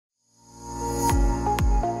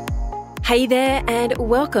Hey there, and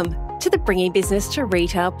welcome to the Bringing Business to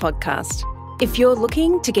Retail podcast. If you're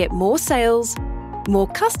looking to get more sales, more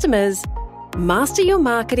customers, master your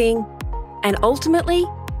marketing, and ultimately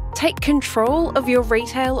take control of your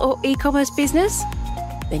retail or e-commerce business,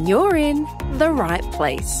 then you're in the right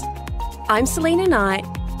place. I'm Selena Knight,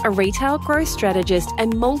 a retail growth strategist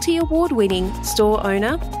and multi-award-winning store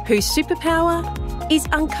owner whose superpower is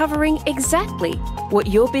uncovering exactly what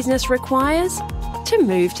your business requires to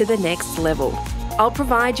move to the next level. I'll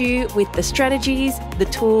provide you with the strategies, the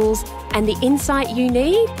tools, and the insight you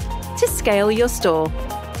need to scale your store.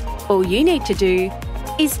 All you need to do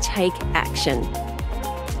is take action.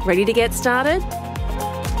 Ready to get started?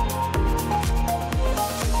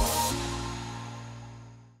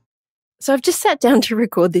 So I've just sat down to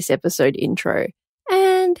record this episode intro,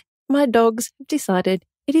 and my dogs have decided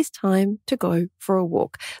it is time to go for a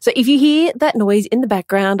walk. So if you hear that noise in the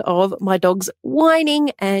background of my dogs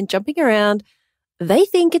whining and jumping around, they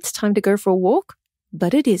think it's time to go for a walk,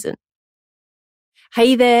 but it isn't.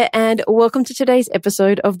 Hey there, and welcome to today's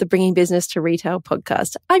episode of the Bringing Business to Retail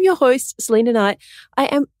podcast. I'm your host, Selena Knight. I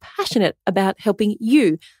am passionate about helping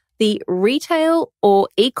you, the retail or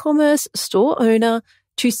e-commerce store owner,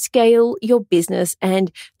 to scale your business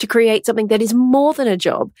and to create something that is more than a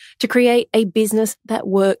job, to create a business that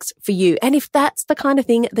works for you. And if that's the kind of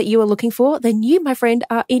thing that you are looking for, then you, my friend,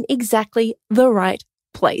 are in exactly the right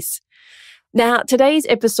place. Now, today's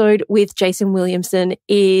episode with Jason Williamson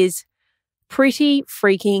is pretty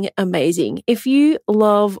freaking amazing. If you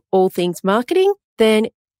love all things marketing, then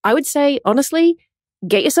I would say, honestly,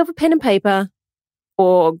 get yourself a pen and paper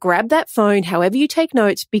or grab that phone, however you take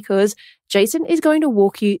notes, because Jason is going to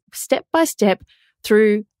walk you step by step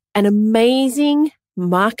through an amazing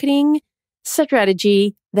marketing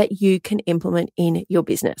strategy that you can implement in your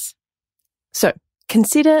business. So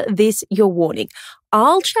consider this your warning.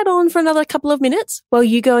 I'll chat on for another couple of minutes while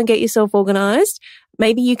you go and get yourself organized.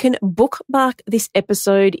 Maybe you can bookmark this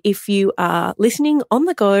episode if you are listening on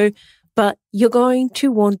the go, but you're going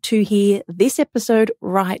to want to hear this episode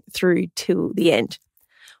right through till the end.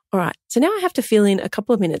 All right, so now I have to fill in a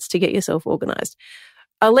couple of minutes to get yourself organized.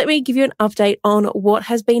 Let me give you an update on what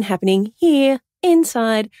has been happening here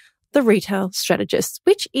inside the Retail Strategists,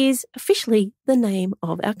 which is officially the name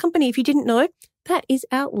of our company. If you didn't know, that is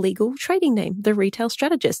our legal trading name, the Retail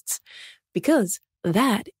Strategists, because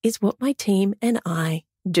that is what my team and I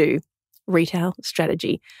do, retail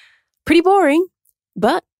strategy. Pretty boring,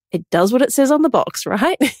 but it does what it says on the box,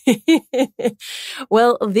 right?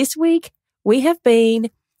 Well, this week we have been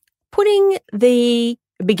putting the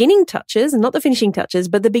beginning touches, not the finishing touches,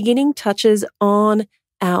 but the beginning touches on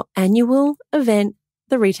our annual event,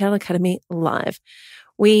 the Retail Academy Live.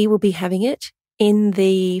 We will be having it in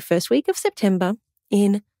the first week of September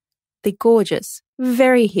in the gorgeous,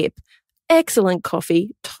 very hip, excellent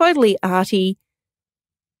coffee, totally arty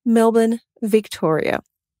Melbourne, Victoria.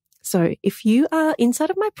 So if you are inside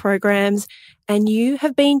of my programs and you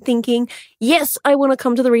have been thinking, yes, I want to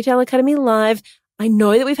come to the Retail Academy Live, I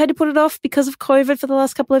know that we've had to put it off because of COVID for the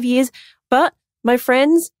last couple of years, but my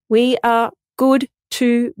friends, we are good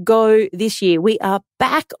to go this year. We are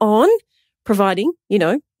back on, providing,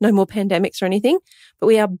 no more pandemics or anything, but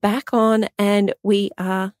we are back on and we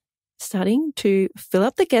are starting to fill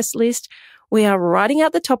up the guest list. We are writing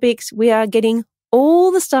out the topics. We are getting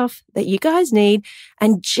all the stuff that you guys need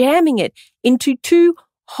and jamming it into 2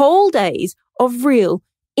 whole days of real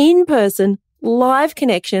in-person live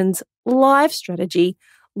connections, live strategy,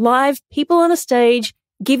 live people on a stage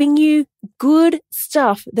giving you good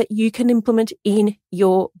stuff that you can implement in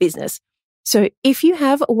your business. So if you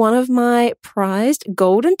have one of my prized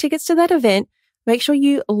golden tickets to that event, make sure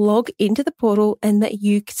you log into the portal and that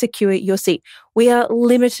you secure your seat. We are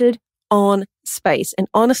limited on space. And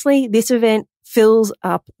honestly, this event fills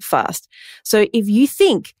up fast. So if you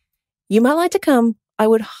think you might like to come, I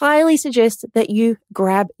would highly suggest that you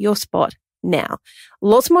grab your spot now.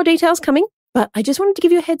 Lots more details coming, but I just wanted to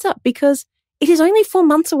give you a heads up because it is only 4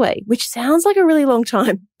 months away, which sounds like a really long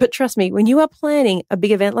time. But trust me, when you are planning a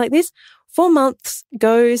big event like this, 4 months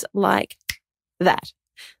goes like that.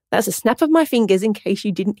 That's a snap of my fingers in case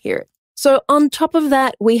you didn't hear it. So on top of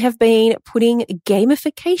that, we have been putting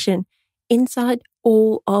gamification inside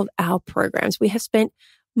all of our programs. We have spent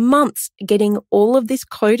months getting all of this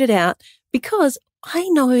coded out because I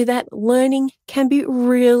know that learning can be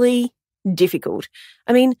really difficult.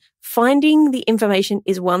 I mean, finding the information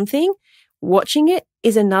is one thing, watching it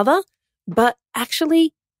is another, but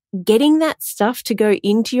actually getting that stuff to go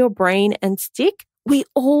into your brain and stick, we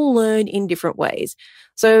all learn in different ways.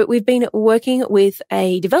 So we've been working with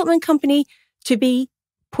a development company to be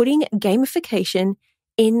putting gamification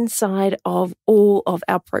inside of all of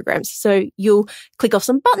our programs. So you'll click off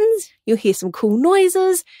some buttons, you'll hear some cool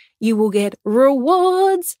noises, you will get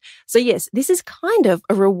rewards. So yes, this is kind of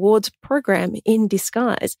a rewards program in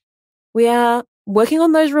disguise. We are working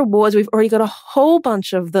on those rewards. We've already got a whole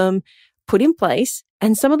bunch of them put in place,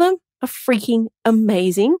 and some of them are freaking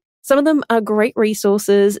amazing. Some of them are great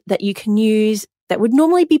resources that you can use that would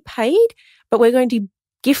normally be paid, but we're going to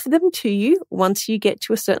gift them to you once you get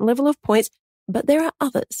to a certain level of points. But there are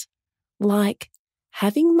others, like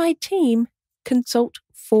having my team consult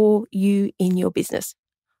for you in your business.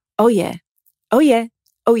 Oh yeah. Oh yeah.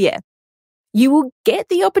 Oh yeah. You will get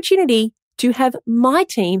the opportunity to have my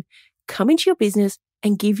team come into your business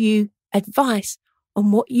and give you advice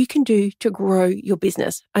on what you can do to grow your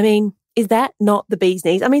business. I mean, is that not the bee's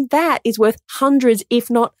knees? I mean, that is worth hundreds, if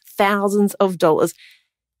not thousands of dollars.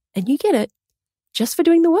 And you get it just for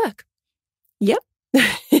doing the work. Yep.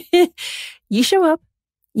 You show up,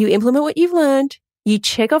 you implement what you've learned, you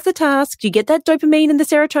check off the tasks, you get that dopamine and the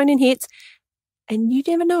serotonin hits, and you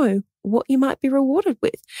never know what you might be rewarded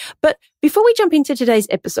with. But before we jump into today's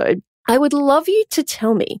episode, I would love you to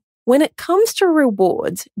tell me, when it comes to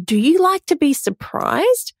rewards, do you like to be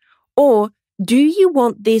surprised, or do you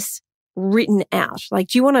want this written out? Like,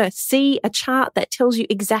 do you want to see a chart that tells you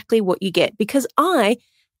exactly what you get? Because I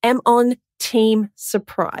am on team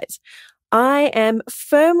surprise. I am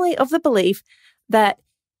firmly of the belief that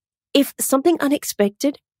if something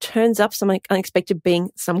unexpected turns up, something unexpected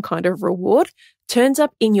being some kind of reward, turns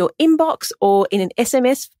up in your inbox or in an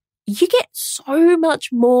SMS, you get so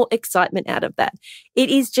much more excitement out of that. It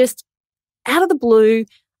is just out of the blue,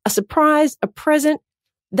 a surprise, a present.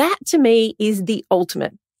 That to me is the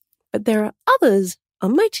ultimate. But there are others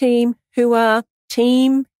on my team who are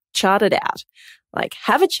team charted out. Like,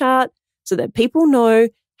 have a chart so that people know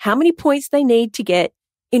how many points they need to get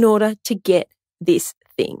in order to get this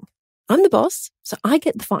thing. I'm the boss, so I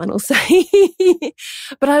get the final say.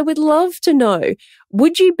 But I would love to know,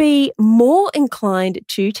 would you be more inclined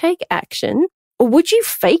to take action, or would you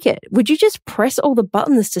fake it? Would you just press all the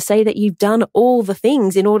buttons to say that you've done all the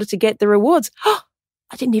things in order to get the rewards? Oh,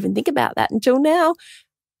 I didn't even think about that until now.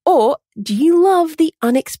 Or do you love the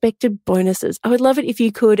unexpected bonuses? I would love it if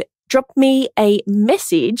you could drop me a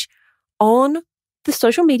message on the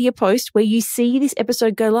social media post where you see this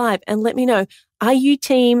episode go live and let me know, are you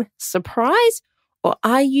team surprise or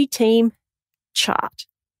are you team chart?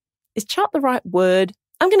 Is chart the right word?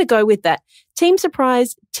 I'm going to go with that. Team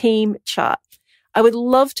surprise, team chart. I would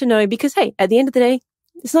love to know because, hey, at the end of the day,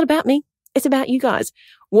 it's not about me. It's about you guys.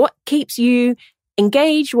 What keeps you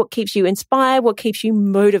engaged? What keeps you inspired? What keeps you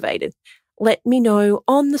motivated? Let me know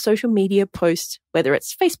on the social media post, whether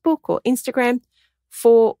it's Facebook or Instagram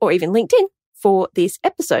or even LinkedIn for this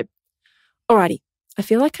episode. Alrighty. I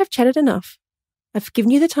feel like I've chatted enough. I've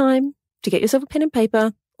given you the time to get yourself a pen and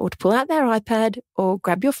paper or to pull out their iPad or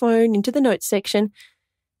grab your phone into the notes section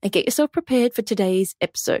and get yourself prepared for today's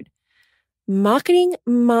episode. Marketing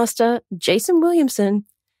Master Jason Williamson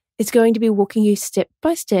is going to be walking you step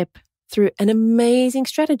by step through an amazing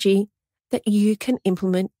strategy that you can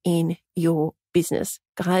implement in your business.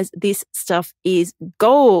 Guys, this stuff is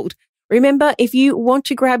gold. Remember, if you want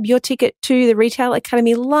to grab your ticket to the Retail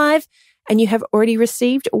Academy Live and you have already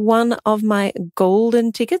received one of my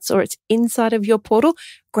golden tickets or it's inside of your portal,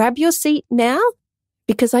 grab your seat now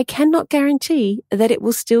because I cannot guarantee that it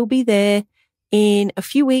will still be there in a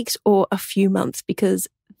few weeks or a few months because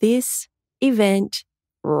this event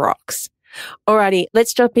rocks. Alrighty,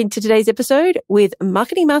 let's jump into today's episode with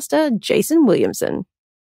Marketing Master Jason Williamson.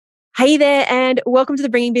 Hey there, and welcome to the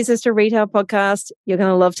Bringing Business to Retail podcast. You're going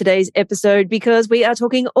to love today's episode because we are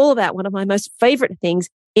talking all about one of my most favorite things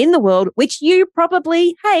in the world, which you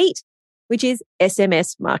probably hate, which is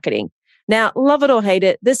SMS marketing. Now, love it or hate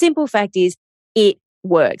it, the simple fact is it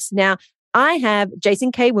works. Now, I have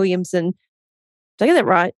Jason K. Williamson. Did I get that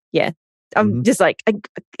right? Yeah. I'm just like,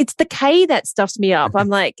 it's the K that stuffs me up. I'm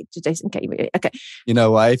like, Jason K. Okay. You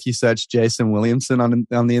know why? If you search Jason Williamson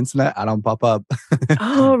on the internet, I don't pop up.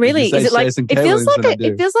 Oh, really? Is it like,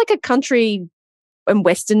 it feels like a country and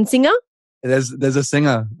Western singer? There's a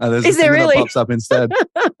singer. There's Is a singer there really? that pops up instead.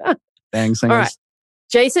 Dang singers. All right.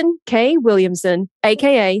 Jason K. Williamson,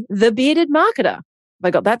 aka the Bearded Marketer. Have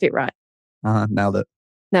I got that bit right? Nailed it.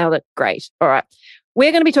 Nailed it. Great. All right.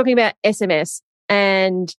 We're going to be talking about SMS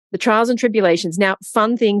and the trials and tribulations. Now,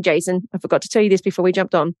 fun thing, Jason, I forgot to tell you this before we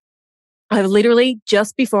jumped on. I literally,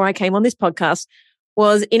 just before I came on this podcast,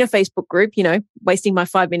 was in a Facebook group, wasting my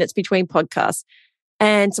 5 minutes between podcasts.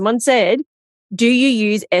 And someone said, do you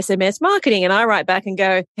use SMS marketing? And I write back and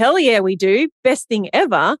go, hell yeah, we do. Best thing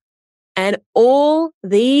ever. And all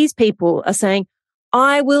these people are saying,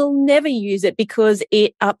 I will never use it because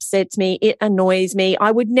it upsets me. It annoys me.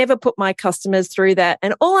 I would never put my customers through that.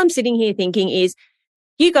 And all I'm sitting here thinking is,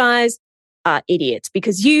 you guys are idiots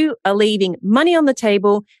because you are leaving money on the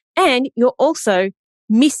table and you're also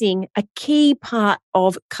missing a key part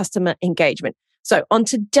of customer engagement. So on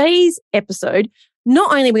today's episode,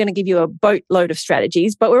 not only are we going to give you a boatload of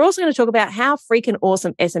strategies, but we're also going to talk about how freaking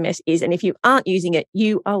awesome SMS is. And if you aren't using it,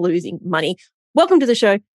 you are losing money. Welcome to the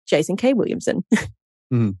show, Jason K. Williamson.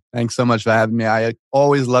 Thanks so much for having me. I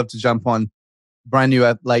always love to jump on brand new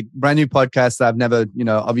podcasts that I've never,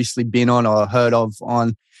 obviously been on or heard of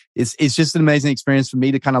on. It's just an amazing experience for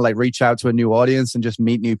me to kind of like reach out to a new audience and just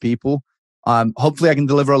meet new people. Hopefully I can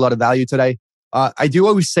deliver a lot of value today. I do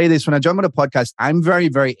always say this when I jump on a podcast, I'm very,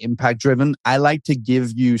 very impact driven. I like to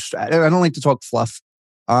give you, I don't like to talk fluff.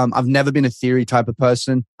 I've never been a theory type of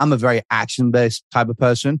person. I'm a very action based type of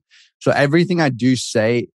person. So everything I do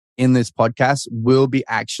say in this podcast will be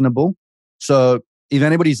actionable. So if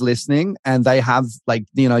anybody's listening and they have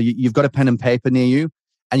you've got a pen and paper near you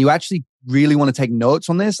and you actually really want to take notes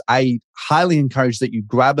on this, I highly encourage that you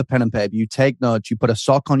grab a pen and paper, you take notes, you put a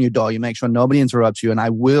sock on your door, you make sure nobody interrupts you. And I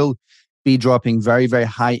will be dropping very, very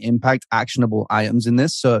high impact, actionable items in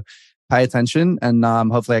this. So pay attention and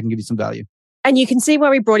hopefully I can give you some value. And you can see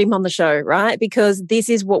why we brought him on the show, right? Because this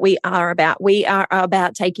is what we are about. We are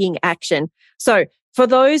about taking action. So for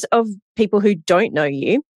those of people who don't know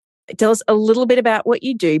you, tell us a little bit about what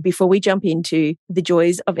you do before we jump into the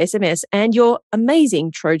joys of SMS and your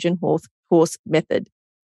amazing Trojan horse method.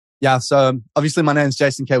 Yeah. So obviously my name is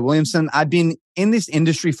Jason K. Williamson. I've been in this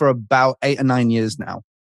industry for about 8 or 9 years now.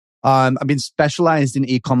 I've been specialized in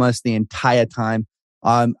e-commerce the entire time.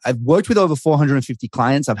 I've worked with over 450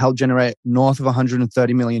 clients. I've helped generate north of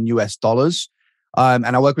 130 million US dollars. And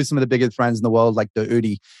I work with some of the biggest brands in the world, like the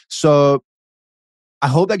Udi. So I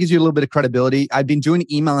hope that gives you a little bit of credibility. I've been doing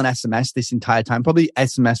email and SMS this entire time, probably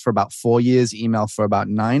SMS for about 4 years, email for about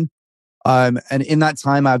 9. And in that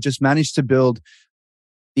time, I've just managed to build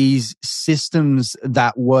these systems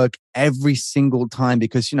that work every single time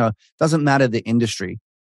because, it doesn't matter the industry.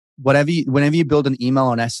 Whenever you build an email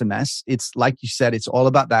on SMS, it's like you said, it's all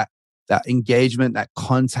about that engagement, that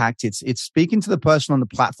contact. It's speaking to the person on the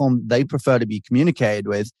platform they prefer to be communicated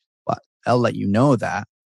with, but I'll let you know that.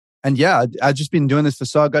 And yeah, I've just been doing this for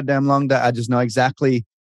so goddamn long that I just know exactly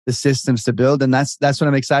the systems to build. And that's what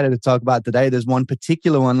I'm excited to talk about today. There's one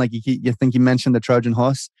particular one, like you think you mentioned the Trojan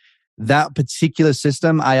horse. That particular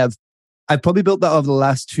system, I've probably built that over the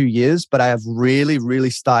last 2 years, but I have really,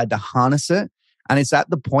 really started to harness it. And it's at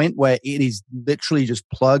the point where it is literally just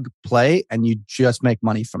plug, play, and you just make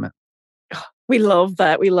money from it. We love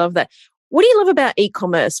that. We love that. What do you love about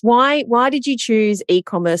e-commerce? Why did you choose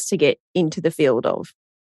e-commerce to get into the field of?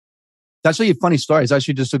 It's actually a funny story. It's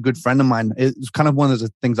actually just a good friend of mine. It's kind of one of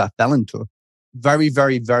the things I fell into. Very,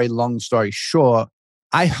 very, very long story short.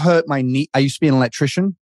 I hurt my knee. I used to be an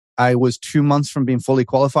electrician. I was 2 months from being fully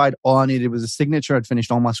qualified. All I needed was a signature. I'd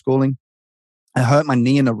finished all my schooling. I hurt my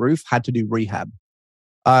knee in a roof, had to do rehab.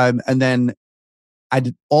 And then I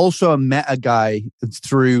also met a guy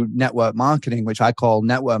through network marketing, which I call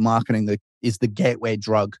network marketing that is the gateway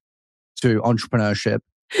drug to entrepreneurship.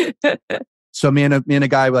 So me and a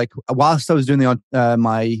guy, like whilst I was doing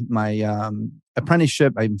my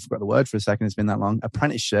apprenticeship, I even forgot the word for a second. It's been that long.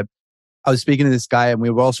 Apprenticeship. I was speaking to this guy, and we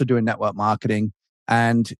were also doing network marketing.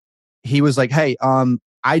 And he was like, "Hey,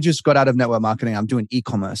 I just got out of network marketing. I'm doing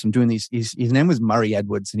e-commerce. I'm doing these." His name was Murray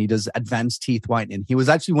Edwards, and he does advanced teeth whitening. He was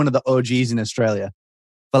actually one of the OGs in Australia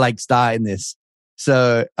for like starting this.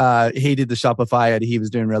 So he did the Shopify, and he was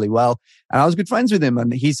doing really well. And I was good friends with him.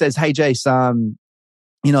 And he says, "Hey, Jace,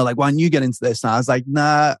 like, why don't you get into this?" And I was like,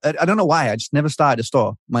 "Nah, I don't know why. I just never started a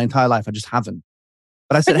store my entire life. I just haven't."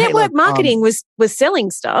 But I said, "But network marketing was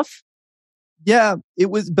selling stuff." Yeah,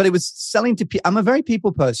 it was selling to people. I'm a very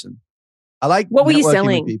people person. I like what were you networking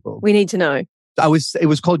selling? with people. We need to know. It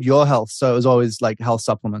was called Your Health, so it was always like health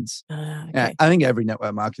supplements. Okay. Yeah, I think every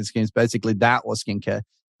network marketing scheme is basically that or skincare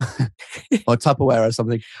or Tupperware or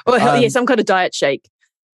something. Or some kind of diet shake.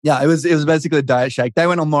 Yeah, it was basically a diet shake. They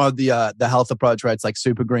went on more of the health approach where it's like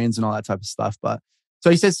super greens and all that type of stuff. But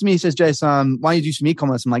so he says to me, Jason, why don't you do some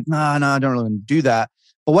e-commerce? I'm like, no, I don't really want to do that.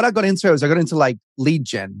 But what I got into was I got into like lead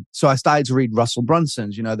gen. So I started to read Russell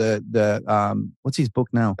Brunson's, the what's his book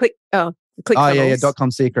now? Click funnels. .com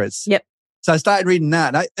secrets. Yep. So I started reading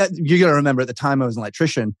that. You got to remember at the time I was an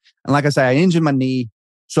electrician. And like I say, I injured my knee.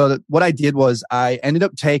 So what I did was I ended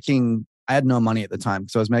up I had no money at the time.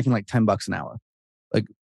 So I was making like $10 an hour. Like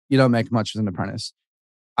you don't make much as an apprentice.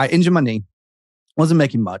 I injured my knee. Wasn't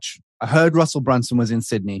making much. I heard Russell Brunson was in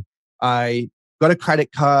Sydney. I got a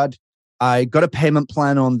credit card. I got a payment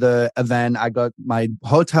plan on the event. I got my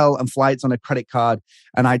hotel and flights on a credit card.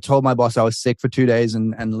 And I told my boss I was sick for 2 days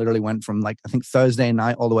and literally went from like, I think Thursday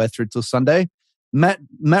night all the way through till Sunday. Met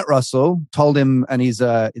Russell, told him, and there's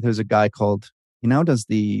a guy called, he now does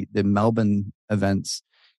the Melbourne events.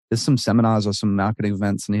 There's some seminars or some marketing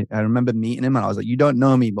events. And I remember meeting him and I was like, you don't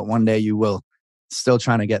know me, but one day you will. Still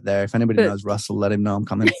trying to get there. If anybody knows Russell, let him know I'm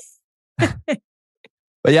coming.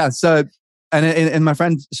 But yeah, so, and my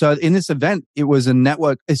friend, so in this event, it was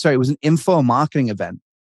it was an info marketing event.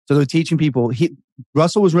 So they were teaching people,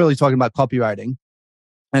 Russell was really talking about copywriting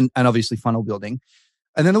and obviously funnel building.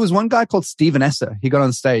 And then there was one guy called Steven Esser. He got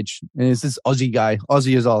on stage and he's this Aussie guy.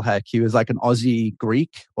 Aussie as all heck. He was like an Aussie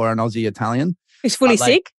Greek or an Aussie Italian. He's fully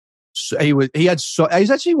sick? So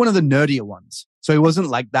he's actually one of the nerdier ones. So he wasn't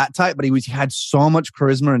like that type, but he had so much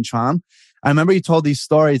charisma and charm. I remember he told these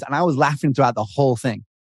stories and I was laughing throughout the whole thing.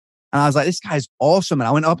 And I was like, this guy's awesome. And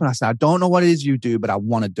I went up and I said, I don't know what it is you do, but I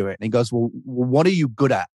want to do it. And he goes, well, what are you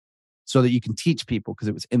good at so that you can teach people? Because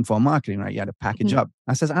it was info marketing, right? You had to package up.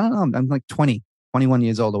 I says, I don't know. I'm like 21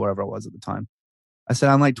 years old or whatever I was at the time. I said,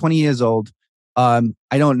 I'm like 20 years old. I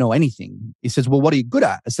don't know anything. He says, well, what are you good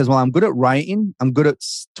at? I says, well, I'm good at writing. I'm good at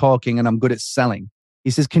talking and I'm good at selling. He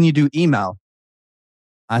says, can you do email?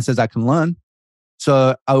 I says, I can learn.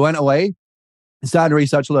 So I went away, started to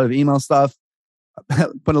research a lot of email stuff,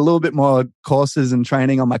 put a little bit more courses and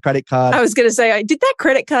training on my credit card. I was going to say, did that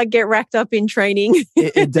credit card get racked up in training?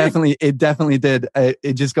 it definitely did.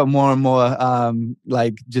 It just got more and more,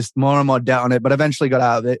 just more and more debt on it, but eventually got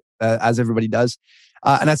out of it, as everybody does.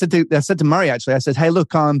 And I said to Murray, actually, I said, hey,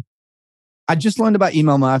 look, I just learned about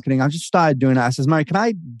email marketing. I just started doing it. I says, Murray, can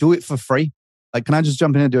I do it for free? Like, can I just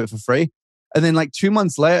jump in and do it for free? And then like 2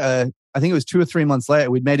 months later, I think it was 2 or 3 months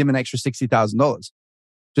later, we'd made him an extra $60,000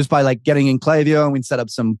 just by like getting in Klaviyo, and we'd set up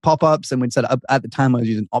some pop-ups, and we'd set up, at the time I was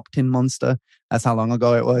using Opt-in Monster. That's how long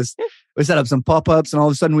ago it was. We set up some pop-ups and all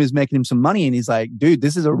of a sudden we was making him some money. And he's like, dude,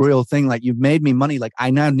 this is a real thing. Like, you've made me money. Like,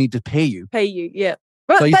 I now need to pay you. Yeah.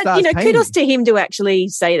 But kudos to him to actually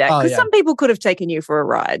say that, because some people could have taken you for a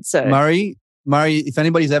ride. So Murray, if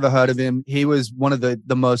anybody's ever heard of him, he was one of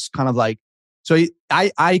the most kind of like,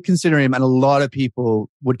 I consider him, and a lot of people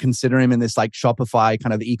would consider him in this like Shopify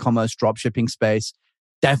kind of e-commerce drop shipping space.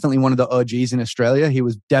 Definitely one of the OGs in Australia. He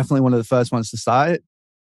was definitely one of the first ones to start it.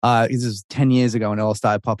 This is 10 years ago when it all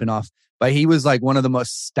started popping off. But he was like one of the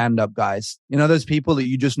most stand-up guys. You know, those people that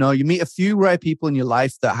you just know. You meet a few rare people in your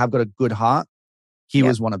life that have got a good heart. He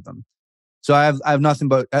was one of them. So I have nothing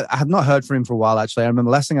but, I have not heard from him for a while, actually. I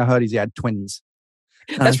remember last thing I heard is he had twins.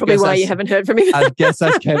 That's probably why you haven't heard from him. I guess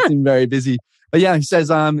that's kept him very busy. But yeah, he says,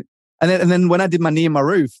 and then when I did my knee in my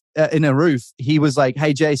roof, he was like,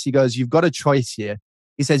 hey, Jace, he goes, you've got a choice here.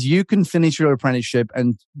 He says, you can finish your apprenticeship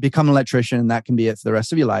and become an electrician, and that can be it for the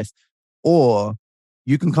rest of your life. Or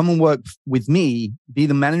you can come and work with me, be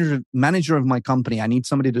the manager of my company. I need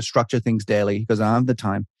somebody to structure things daily because I don't have the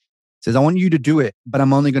time. He says, I want you to do it, but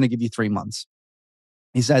I'm only going to give you 3 months.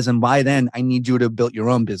 He says, and by then I need you to have built your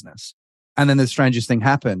own business. And then the strangest thing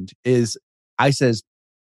happened is I says,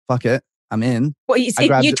 fuck it, I'm in. Well, you're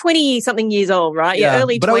 20-something years old, right? You're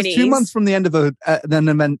early 20s. But I was 2 months from the end of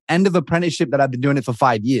an end of apprenticeship that I've been doing it for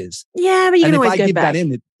 5 years. Yeah, but you can always go back. And if I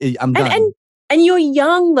give that in, I'm done. And you're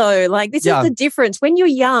young though. Like, this is the difference. When you're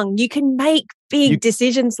young, you can make big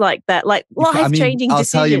decisions like that, like life-changing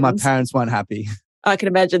decisions. I'll tell you, my parents weren't happy. I can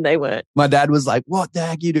imagine they weren't. My dad was like, what the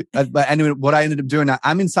heck you do? But anyway, what I ended up doing,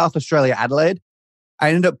 I'm in South Australia, Adelaide. I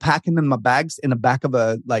ended up packing them my bags in the back of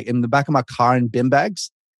my car in bin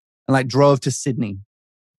bags, and like drove to Sydney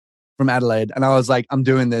from Adelaide. And I was like, I'm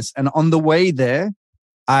doing this. And on the way there,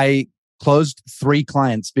 I closed 3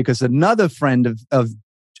 clients because another friend of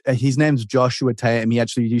his name's Joshua Tatum. He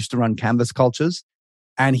actually used to run Canvas Cultures,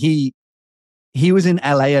 and he was in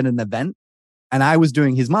LA at an event, and I was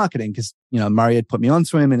doing his marketing because, Murray had put me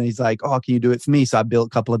onto him, and he's like, oh, can you do it for me? So I built a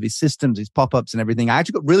couple of his systems, his pop-ups and everything. I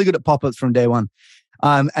actually got really good at pop-ups from day one.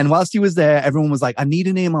 And whilst he was there, everyone was like, I need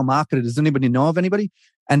an email marketer. Does anybody know of anybody?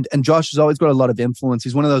 And Josh has always got a lot of influence.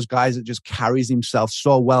 He's one of those guys that just carries himself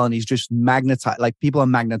so well, and he's just magnetized, like people are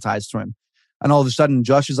magnetized to him. And all of a sudden,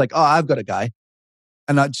 Josh is like, oh, I've got a guy.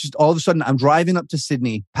 And all of a sudden, I'm driving up to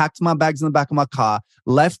Sydney, packed my bags in the back of my car,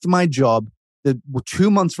 left my job,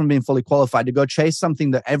 2 months from being fully qualified, to go chase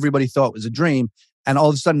something that everybody thought was a dream. And all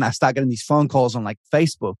of a sudden, I start getting these phone calls on like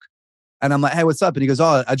Facebook. And I'm like, hey, what's up? And he goes,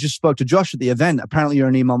 oh, I just spoke to Josh at the event. Apparently, you're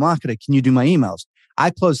an email marketer. Can you do my emails?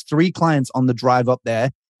 I closed 3 clients on the drive up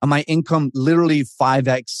there. And my income literally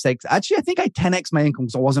 5x, 6. Actually, I think I 10x my income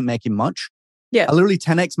because I wasn't making much. Yeah. I literally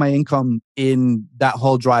 10x my income in that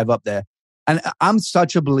whole drive up there. And I'm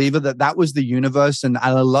such a believer that was the universe. And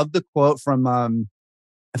I love the quote from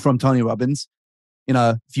Tony Robbins. You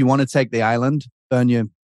know, if you want to take the island, burn your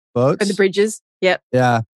boats. And the bridges. Yep.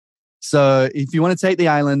 Yeah. So if you want to take the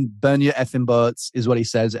island, burn your effing boats is what he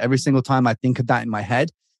says. Every single time I think of that in my head.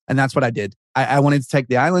 And that's what I did. I wanted to take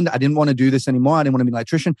the island. I didn't want to do this anymore. I didn't want to be an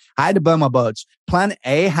electrician. I had to burn my boats. Plan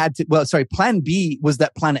B was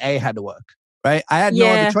that plan A had to work, right? I had no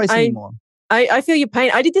other choice anymore. I feel your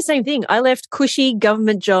pain. I did the same thing. I left cushy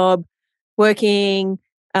government job, working,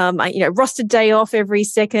 rostered day off every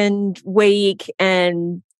second week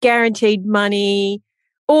and guaranteed money,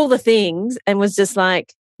 all the things, and was just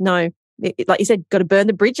like, no, like you said, got to burn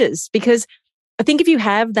the bridges. Because I think if you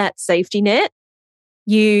have that safety net,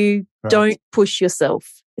 you don't push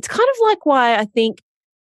yourself. It's kind of like why I think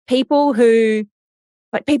people who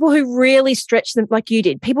really stretch them, like you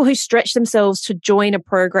did, people who stretch themselves to join a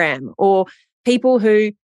program, or people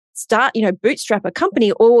who start, bootstrap a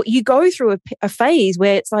company, or you go through a phase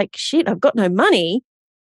where it's like, shit, I've got no money.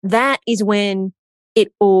 That is when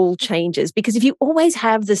it all changes. Because if you always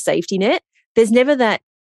have the safety net, there's never that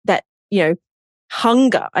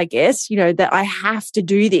hunger, I guess, that I have to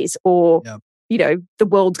do this, or, the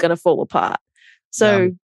world's going to fall apart.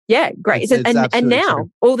 So great. And now,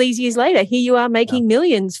 true. All these years later, here you are making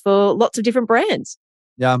millions for lots of different brands.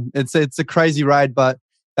 Yeah, it's a crazy ride, but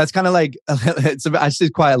that's kind of like, it's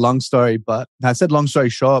actually quite a long story, but I said long story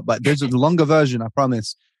short, but there's a longer version, I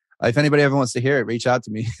promise. If anybody ever wants to hear it, reach out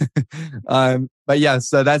to me. But yeah,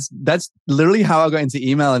 so that's literally how I got into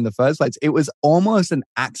email in the first place. It was almost an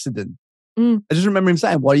accident. I just remember him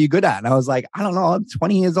saying, what are you good at? And I was like, I don't know. I'm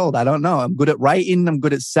 20 years old. I don't know. I'm good at writing. I'm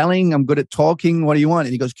good at selling. I'm good at talking. What do you want?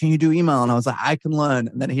 And he goes, can you do email? And I was like, I can learn.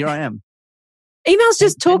 And then here I am. Email's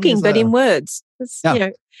just talking, but in words.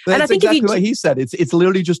 And I think exactly what he said. It's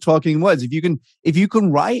literally just talking in words. If you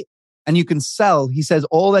can write and you can sell, he says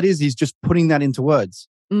all that is, he's just putting that into words.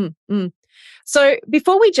 So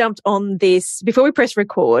before we jumped on this, before we press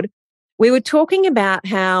record, we were talking about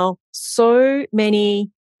how so many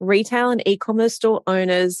retail and e-commerce store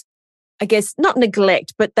owners, I guess, not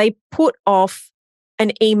neglect, but they put off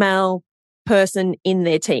an email person in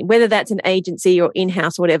their team, whether that's an agency or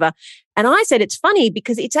in-house or whatever. And I said it's funny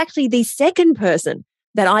because it's actually the second person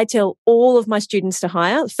that I tell all of my students to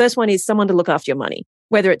hire. The first one is someone to look after your money,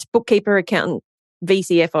 whether it's bookkeeper, accountant,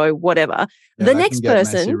 VCFO, whatever. Yeah, the next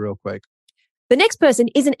person, real quick. The next person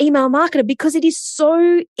is an email marketer, because it is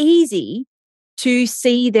so easy to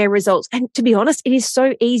see their results. And to be honest, it is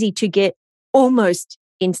so easy to get almost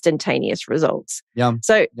instantaneous results.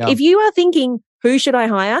 So if you are thinking, who should I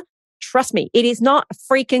hire? Trust me, it is not a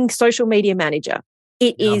freaking social media manager.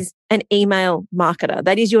 It is an email marketer.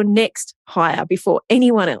 That is your next hire before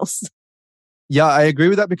anyone else. Yeah, I agree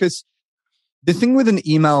with that, because the thing with an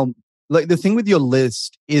email, like the thing with your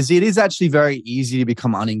list, is it is actually very easy to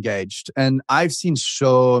become unengaged. And I've seen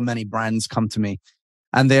so many brands come to me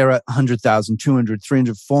and they're at 100,000, 200,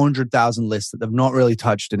 300, 400,000 lists that they've not really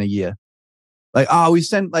touched in a year. Like, we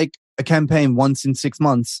sent like a campaign once in 6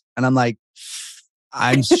 months. And I'm like,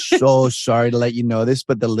 I'm so sorry to let you know this,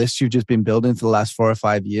 but the list you've just been building for the last 4 or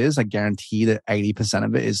 5 years, I guarantee that 80%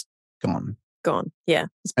 of it is gone. Yeah.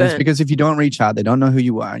 And it's because if you don't reach out, they don't know who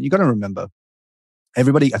you are. And you got to remember,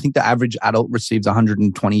 everybody, I think the average adult receives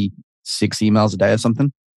 126 emails a day or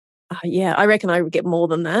something. I reckon I would get more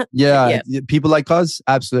than that. Yeah. People like us,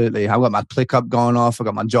 absolutely. I got my ClickUp going off. I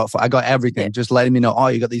got my job. I got everything. Just letting me know,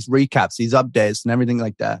 you got these recaps, these updates and everything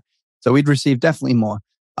like that. So we'd receive definitely more.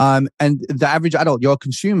 And the average adult, your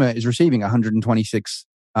consumer, is receiving 126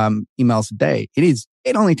 emails a day.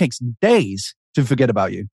 It only takes days to forget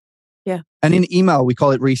about you. Yeah. And in email, we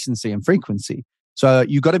call it recency and frequency. So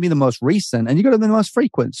you got to be the most recent and you got to be the most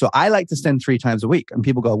frequent. So I like to send 3 times a week. And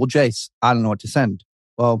people go, well, Jace, I don't know what to send.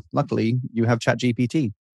 Well, luckily you have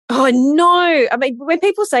ChatGPT. Oh, no. I mean, when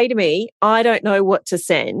people say to me, I don't know what to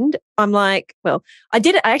send, I'm like, well, I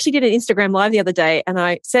actually did an Instagram live the other day and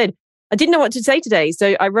I said, I didn't know what to say today.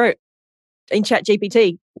 So I wrote in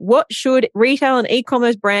ChatGPT, what should retail and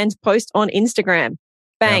e-commerce brands post on Instagram?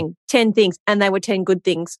 Bang, 10 things. And they were 10 good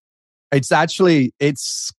things. It's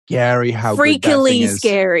scary how freakily good that thing is.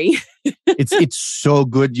 Scary. It's so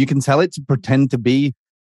good. You can tell it to pretend to be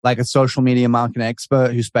like a social media marketing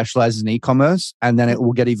expert who specializes in e-commerce, and then it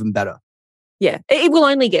will get even better. Yeah, it will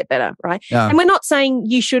only get better, right? Yeah. And we're not saying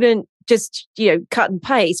you shouldn't just, cut and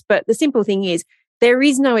paste, but the simple thing is there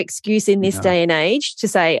is no excuse in this day and age to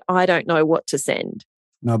say, I don't know what to send.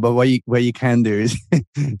 No, but what you can do is,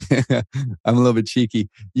 I'm a little bit cheeky.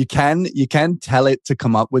 You can tell it to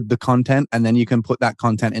come up with the content, and then you can put that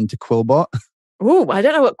content into Quillbot. Oh, I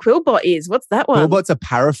don't know what Quillbot is. What's that one? Quillbot's a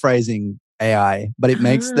paraphrasing AI, but it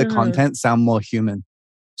makes the content sound more human.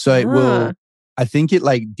 So it will, I think it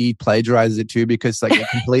like de-plagiarizes it too, because like it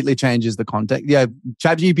completely changes the context. Yeah,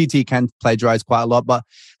 ChatGPT can plagiarize quite a lot, but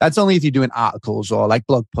that's only if you're doing articles or like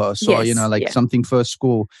blog posts or, like something for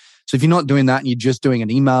school. So if you're not doing that and you're just doing an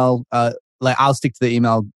email, like I'll stick to the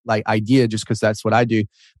email like idea just because that's what I do.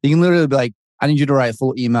 You can literally be like, I need you to write a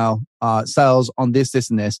full email, sales on this, this,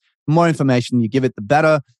 and this. The more information you give it, the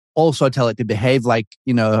better. Also tell it to behave like,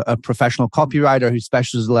 a professional copywriter who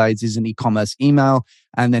specializes in e-commerce email,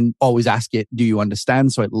 and then always ask it, do you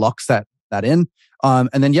understand? So it locks that in. And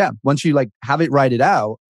then, once you like have it write it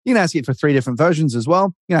out, you can ask it for 3 different versions as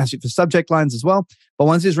well. You can ask it for subject lines as well. But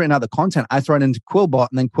once it's written out the content, I throw it into Quillbot,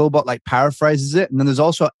 and then Quillbot like paraphrases it. And then there's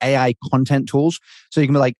also AI content tools. So you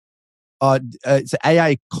can be like, it's an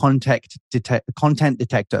AI content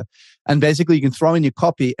detector. And basically you can throw in your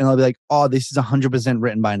copy and it'll be like, oh, this is 100%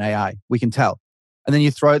 written by an AI. We can tell. And then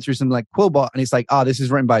you throw it through something like Quillbot and it's like, oh, this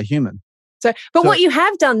is written by a human. So what you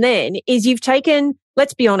have done then is you've taken,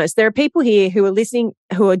 let's be honest, there are people here who are listening,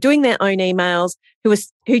 who are doing their own emails,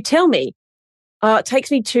 who tell me, it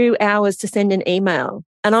takes me 2 hours to send an email.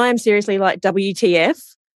 And I am seriously like, WTF?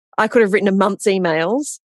 I could have written a month's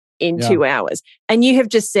emails in 2 hours. And you have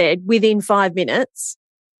just said within 5 minutes,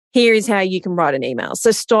 here is how you can write an email.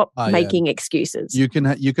 So stop making excuses. You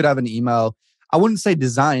could have an email. I wouldn't say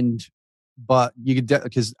designed, but you could,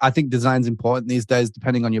 because I think design's important these days,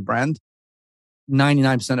 depending on your brand.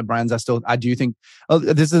 99% of brands I do think,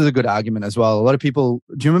 this is a good argument as well. A lot of people,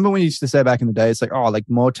 do you remember when you used to say back in the day, it's like, oh, like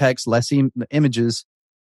more text, less images.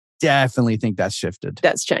 Definitely think that's shifted.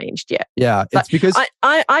 That's changed, yeah. Yeah, it's because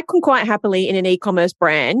I can quite happily in an e-commerce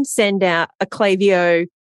brand send out a Klaviyo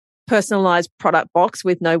personalized product box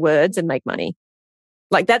with no words and make money.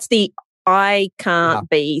 Like that's the I can't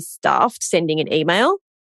be stuffed sending an email.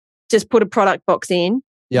 Just put a product box in.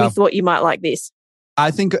 Yeah. We thought you might like this. I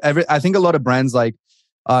think a lot of brands like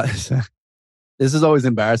this is always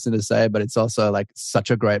embarrassing to say, but it's also like such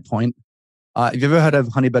a great point. Have you ever heard of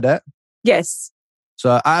Honey Birdette? Yes.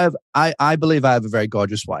 So I believe I have a very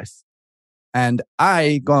gorgeous wife, and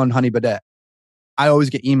I go on Honey Birdette. I always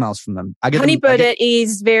get emails from them. Honey Birdette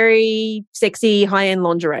is very sexy, high-end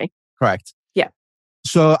lingerie. Correct. Yeah.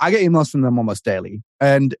 So I get emails from them almost daily,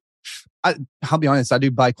 and I'll be honest, I do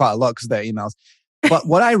buy quite a lot because of their emails. But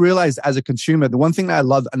what I realized as a consumer, the one thing that I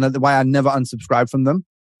love and the why I never unsubscribe from them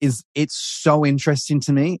is it's so interesting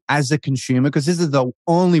to me as a consumer, because this is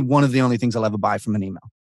one of the only things I'll ever buy from an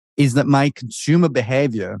email, is that my consumer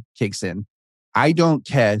behavior kicks in. I don't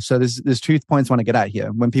care. So there's 2 points I want to get at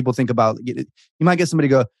here. When people think about, you might get somebody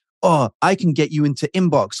go, oh, I can get you into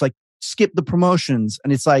inbox, like skip the promotions.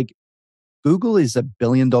 And it's like, Google is $1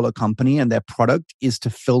 billion company and their product is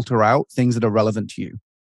to filter out things that are relevant to you.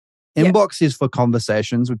 Inbox is for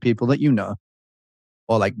conversations with people that you know,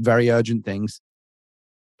 or like very urgent things.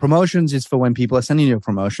 Promotions is for when people are sending you a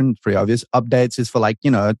promotion. It's pretty obvious. Updates is for like,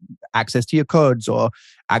 access to your codes or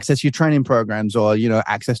access to your training programs or,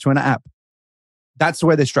 access to an app. That's the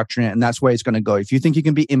way they're structuring it. And that's where it's going to go. If you think you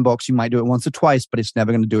can be inbox, you might do it once or twice, but it's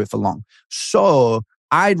never going to do it for long. So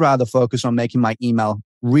I'd rather focus on making my email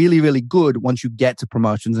really, really good once you get to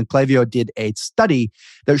promotions. And Klaviyo did a study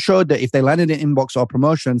that showed that if they landed in inbox or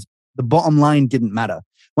promotions, the bottom line didn't matter.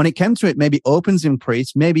 When it came to it, maybe opens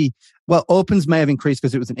increased, opens may have increased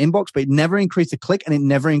because it was an inbox, but it never increased the click and it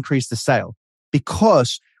never increased the sale.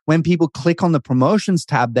 Because when people click on the promotions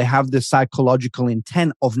tab, they have the psychological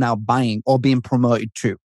intent of now buying or being promoted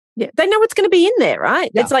to. Yeah, they know what's going to be in there, right?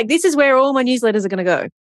 Yeah. It's like, this is where all my newsletters are going to go.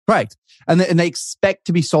 Right. And they expect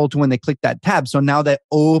to be sold to when they click that tab. So now they're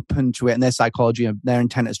open to it and their psychology and their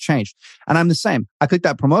intent has changed. And I'm the same. I click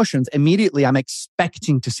that promotions. Immediately, I'm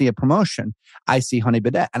expecting to see a promotion. I see Honey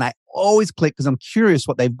Birdette and I always click because I'm curious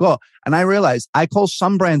what they've got. And I realize I call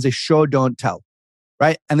some brands a show, don't tell,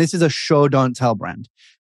 right? And this is a show, don't tell brand.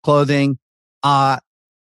 Clothing, art,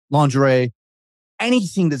 lingerie,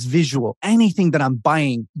 anything that's visual, anything that I'm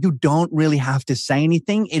buying, you don't really have to say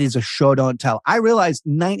anything. It is a show, don't tell. I realize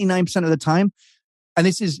 99% of the time, and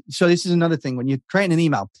this is another thing when you're creating an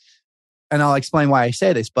email, and I'll explain why I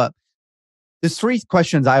say this, but there's 3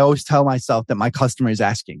 questions I always tell myself that my customer is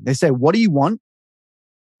asking. They say, what do you want?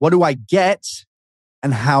 What do I get?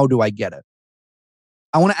 And how do I get it?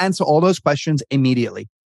 I want to answer all those questions immediately.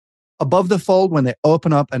 Above the fold, when they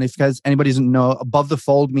open up, and if anybody doesn't know, above the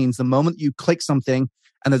fold means the moment you click something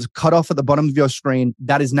and there's a cutoff at the bottom of your screen,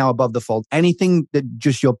 that is now above the fold. Anything that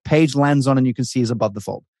just your page lands on and you can see is above the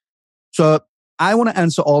fold. So I want to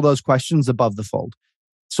answer all those questions above the fold.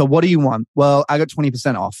 So what do you want? Well, I got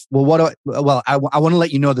 20% off. Well, I want to let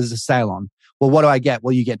you know there's a sale on. Well, what do I get?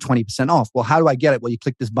 Well, you get 20% off. Well, how do I get it? Well, you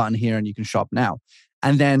click this button here and you can shop now.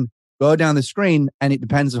 And then go down the screen, and it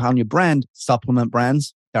depends on your brand. Supplement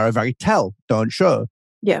brands, they're very tell, don't show.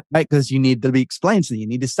 Yeah. Right? Because you need to be explained to them. You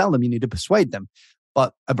need to sell them. You need to persuade them.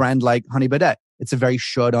 But a brand like Honey Birdette, it's a very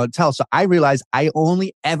show, don't tell. So I realized I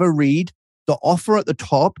only ever read the offer at the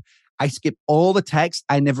top. I skip all the text.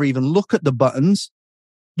 I never even look at the buttons.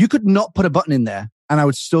 You could not put a button in there, and I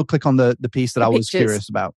would still click on the piece that I was curious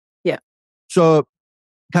about. Yeah. So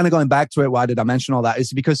kind of going back to it, why did I mention all that?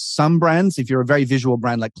 Is because some brands, if you're a very visual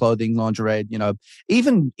brand like clothing, lingerie,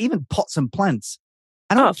 even pots and plants.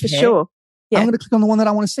 I don't for care. sure. Yeah. I'm going to click on the one that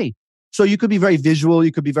I want to see. So you could be very visual,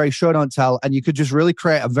 you could be very show, don't tell, and you could just really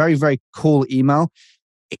create a very, very cool email.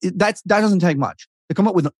 That doesn't take much. To come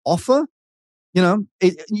up with an offer, you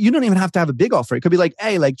don't even have to have a big offer. It could be like,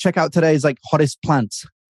 hey, like check out today's like hottest plants,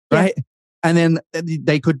 right? Yeah. And then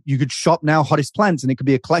you could shop now hottest plants, and it could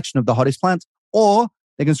be a collection of the hottest plants, or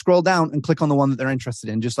they can scroll down and click on the one that they're interested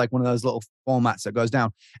in, just like one of those little formats that goes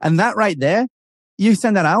down. And that right there, you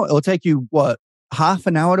send that out, it'll take you, half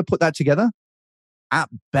an hour to put that together? At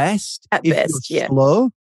best. Yeah.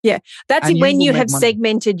 Slow. Yeah. That's when you have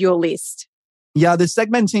segmented your list. Yeah, the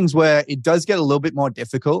segmenting's where it does get a little bit more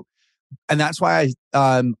difficult. And that's why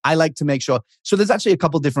I like to make sure. So there's actually a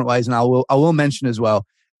couple different ways, and I will mention as well.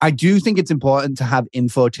 I do think it's important to have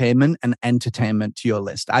infotainment and entertainment to your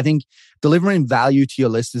list. I think delivering value to your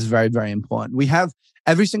list is very, very important. We have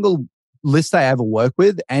every single list I ever work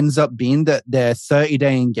with ends up being that their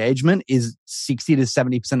 30-day engagement is 60 to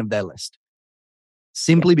 70% of their list.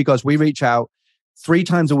 Simply because we reach out 3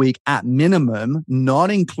 times a week at minimum, not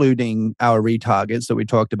including our retargets that we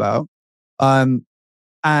talked about.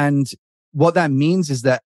 And what that means is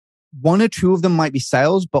that 1 or 2 of them might be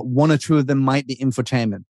sales, but 1 or 2 of them might be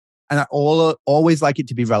infotainment. And I always like it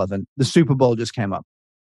to be relevant. The Super Bowl just came up.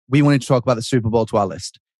 We wanted to talk about the Super Bowl to our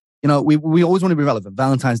list. We always want to be relevant.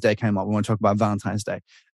 Valentine's Day came up. We want to talk about Valentine's Day.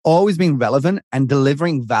 Always being relevant and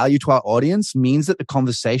delivering value to our audience means that the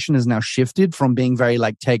conversation has now shifted from being very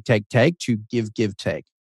like take to give, take.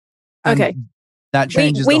 And okay. That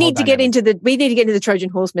changes. We need to get into the Trojan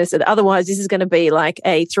horse method. Otherwise, this is going to be like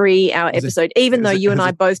a 3-hour episode, even though you and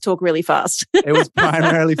I both talk really fast. It was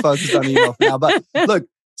primarily focused on email for now. But look,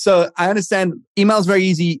 so I understand email is very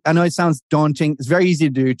easy. I know it sounds daunting. It's very easy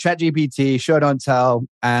to do. ChatGPT, show, don't tell,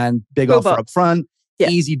 and big offer up front. Yeah.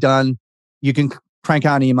 Easy done. You can crank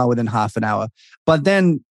out an email within half an hour. But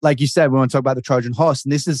then, like you said, we want to talk about the Trojan horse.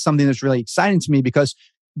 And this is something that's really exciting to me because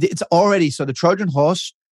it's already, so the Trojan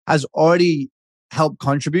horse has already helped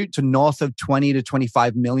contribute to north of 20 to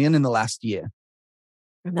 25 million in the last year.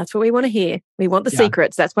 And that's what we want to hear. We want the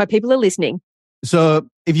secrets. That's why people are listening. So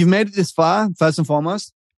if you've made it this far, first and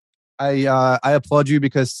foremost, I applaud you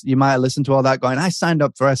because you might have listened to all that going, I signed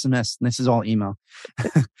up for SMS and this is all email.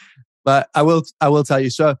 But I will tell you.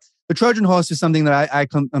 So the Trojan horse is something that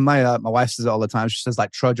my wife says it all the time. She says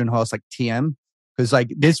like Trojan horse, like TM, because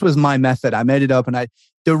like this was my method. I made it up, and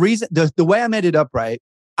the way I made it up, right?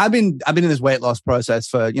 I've been in this weight loss process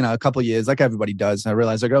for a couple of years, like everybody does. I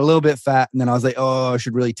realized I got a little bit fat, and then I was like, oh, I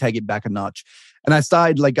should really take it back a notch. And I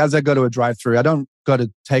started like as I go to a drive-through, I don't go to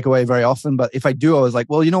takeaway very often, but if I do, I was like,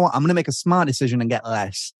 well, you know what? I'm going to make a smart decision and get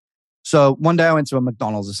less. So one day I went to a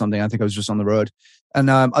McDonald's or something. I think I was just on the road, and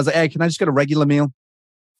I was like, hey, can I just get a regular meal?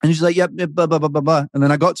 And she's like, yep, blah, blah, blah, blah, blah. And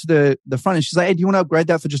then I got to the front and she's like, hey, do you want to upgrade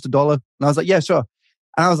that for just $1? And I was like, yeah, sure.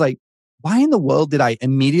 And I was like, why in the world did I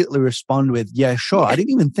immediately respond with, yeah, sure. I didn't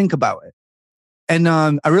even think about it. And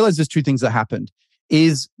I realized there's 2 things that happened.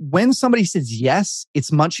 Is when somebody says yes,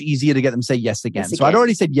 it's much easier to get them to say yes again. So I'd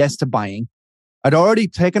already said yes to buying. I'd already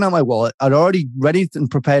taken out my wallet. I'd already ready and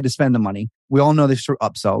prepared to spend the money. We all know this through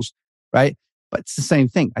upsells, right? But it's the same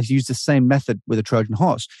thing. I used the same method with a Trojan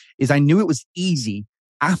horse. Is I knew it was easy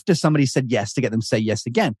after somebody said yes to get them to say yes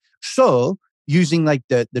again. So using like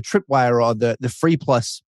the tripwire or the free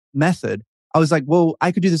plus method, I was like, well,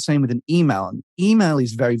 I could do the same with an email. And email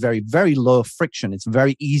is very, very, very low friction. It's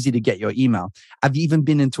very easy to get your email. I've even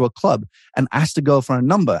been into a club and asked a girl for a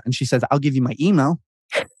number. And she says, I'll give you my email.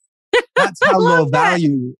 That's how low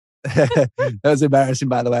value. That was embarrassing,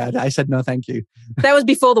 by the way. I said, no, thank you. That was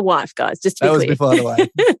before the wife, guys, just to be clear. That was before the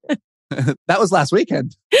wife. That was last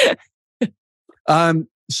weekend.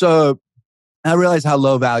 So I realized how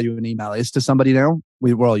low value an email is to somebody now.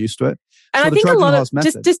 We're all used to it. And so I think a lot of,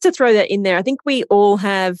 just to throw that in there, I think we all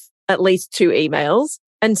have at least 2 emails.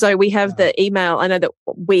 And so we have the email. I know that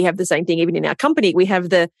we have the same thing even in our company. We have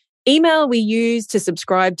the email we use to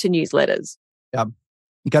subscribe to newsletters. Yeah.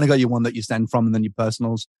 You kind of got your one that you send from and then your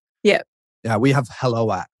personals. Yeah. Yeah. We have hello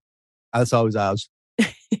at. That's always ours.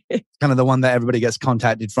 kind of the one that everybody gets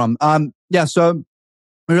contacted from. So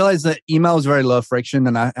I realized that email is very low friction,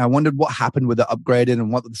 and I wondered what happened with the upgraded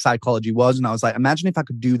and what the psychology was. And I was like, imagine if I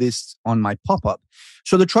could do this on my pop-up.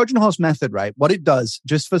 So the Trojan horse method, right? What it does,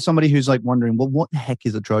 just for somebody who's like wondering, well, what the heck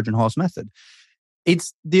is a Trojan horse method?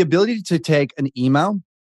 It's the ability to take an email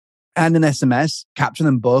and an SMS, capture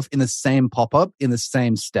them both in the same pop-up in the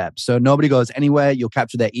same step. So nobody goes anywhere. You'll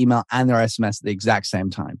capture their email and their SMS at the exact same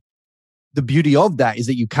time. The beauty of that is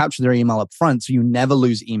that you capture their email up front, so you never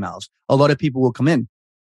lose emails. A lot of people will come in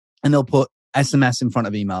and they'll put SMS in front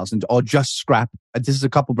of emails or just scrap. This is a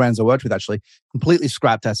couple brands I worked with actually, completely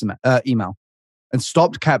scrapped email and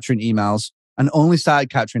stopped capturing emails and only started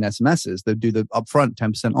capturing SMSs. They'd do the upfront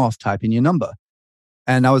 10% off, type in your number.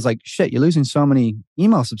 And I was like, shit, you're losing so many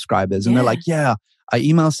email subscribers. And they're like, yeah, our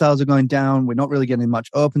email sales are going down. We're not really getting much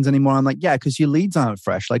opens anymore. I'm like, yeah, because your leads aren't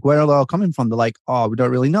fresh. Like, where are they all coming from? They're like, oh, we don't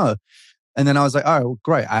really know. And then I was like, all right, well,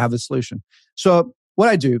 great. I have a solution. So what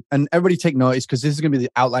I do, and everybody take notice because this is going to be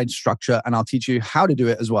the outline structure and I'll teach you how to do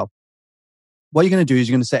it as well. What you're going to do is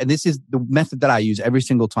you're going to say, and this is the method that I use every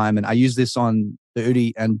single time. And I use this on the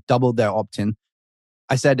Udi and doubled their opt-in.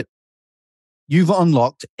 I said, you've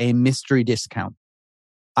unlocked a mystery discount.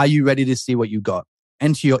 Are you ready to see what you got?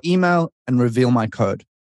 Enter your email and reveal my code.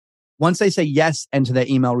 Once they say yes, enter their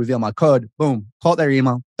email, reveal my code, boom, caught their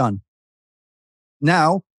email, done.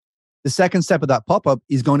 Now, the second step of that pop-up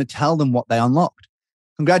is going to tell them what they unlocked.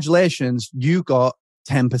 Congratulations, you got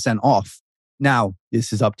 10% off. Now,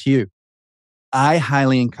 this is up to you. I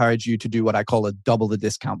highly encourage you to do what I call a double the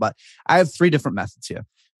discount, but I have 3 different methods here.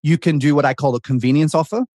 You can do what I call a convenience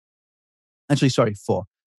offer. Actually, sorry, 4.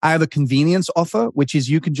 I have a convenience offer, which is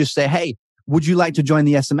you can just say, hey, would you like to join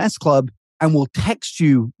the SMS club? And we'll text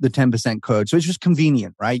you the 10% code. So it's just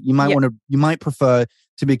convenient, right? You might you might prefer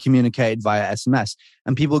to be communicated via SMS.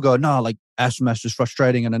 And people go, no, like SMS is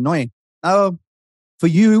frustrating and annoying. Oh, for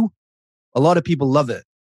you, a lot of people love it.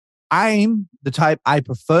 I'm the type, I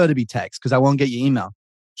prefer to be text because I won't get your email.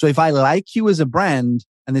 So if I like you as a brand,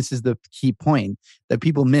 and this is the key point that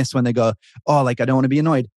people miss when they go, oh, like I don't want to be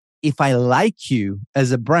annoyed. If I like you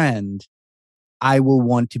as a brand, I will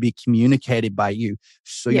want to be communicated by you.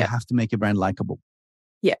 So you have to make your brand likable.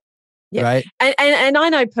 Yeah. Yeah. Right. And I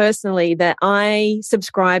know personally that I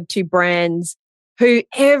subscribe to brands who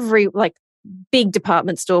every big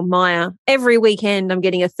department store, Maya, every weekend I'm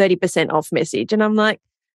getting a 30% off message. And I'm like,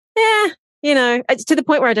 it's to the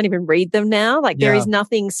point where I don't even read them now. Like there is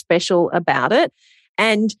nothing special about it.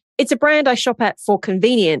 And it's a brand I shop at for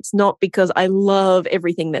convenience, not because I love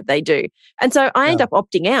everything that they do. And so I end up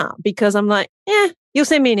opting out because I'm like, you'll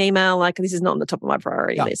send me an email. Like this is not on the top of my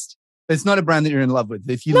priority list. It's not a brand that you're in love with.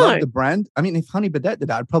 If you love the brand, I mean, if Honey Bidet did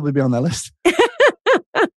that, I'd probably be on their list.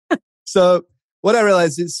 So what I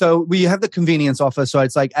realized is, so we have the convenience offer. So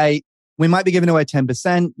it's like, hey, we might be giving away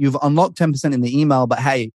 10%. You've unlocked 10% in the email, but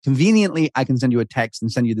hey, conveniently, I can send you a text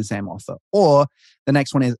and send you the same offer. Or the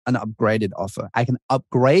next one is an upgraded offer. I can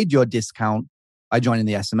upgrade your discount by joining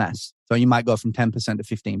the SMS. So you might go from 10% to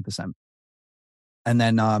 15%. And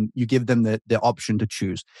then you give them the option to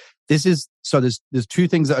choose. There's 2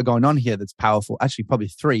 things that are going on here that's powerful. Actually, probably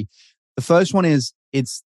 3. The first one is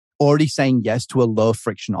it's already saying yes to a low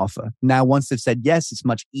friction offer. Now, once they've said yes, it's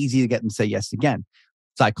much easier to get them to say yes again.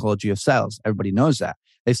 Psychology of sales. Everybody knows that.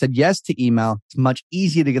 They've said yes to email. It's much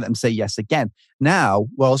easier to get them to say yes again. Now,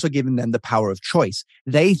 we're also giving them the power of choice.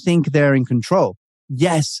 They think they're in control.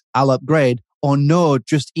 Yes, I'll upgrade, or no,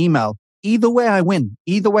 just email. Either way, I win.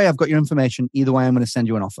 Either way, I've got your information. Either way, I'm going to send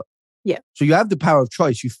you an offer. Yeah. So you have the power of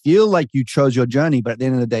choice. You feel like you chose your journey, but at the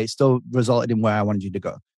end of the day, it still resulted in where I wanted you to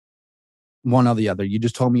go. One or the other. You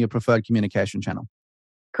just told me your preferred communication channel.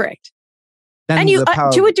 Correct. Then and you,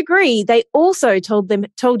 to a degree, they also told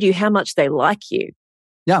you how much they like you.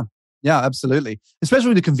 Yeah. Yeah, absolutely. Especially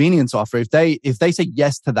with the convenience offer. If they say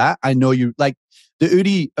yes to that, I know you like the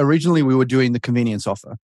Udi. Originally, we were doing the convenience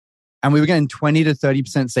offer and we were getting 20 to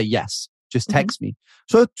 30% say yes. Just text me.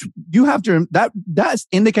 So you have to, that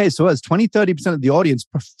indicates to us 20, 30% of the audience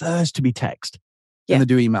prefers to be text than to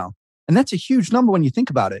do email. And that's a huge number when you think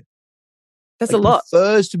about it. That's a lot.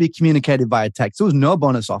 Prefers to be communicated via text. There was no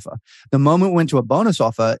bonus offer. The moment we went to a bonus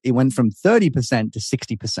offer, it went from 30% to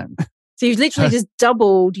 60%. So you've literally just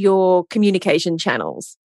doubled your communication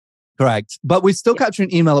channels. Correct. But we're still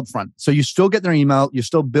capturing email up front. So you still get their email. You're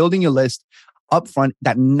still building your list up front.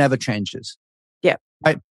 That never changes. Yeah.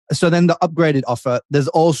 Right. So then the upgraded offer, there's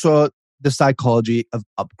also the psychology of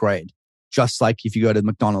upgrade. Just like if you go to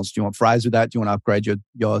McDonald's, do you want fries with that? Do you want to upgrade do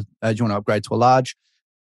you want to upgrade to a large?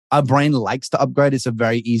 Our brain likes to upgrade. It's a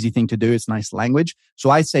very easy thing to do. It's nice language. So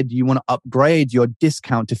I said, do you want to upgrade your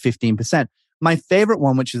discount to 15%? my favorite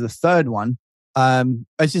one, which is the third one,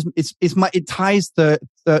 it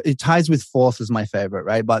ties with fourth as my favorite,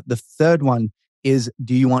 right? But the third one is,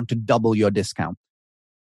 do you want to double your discount?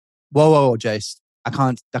 Whoa, Jace. I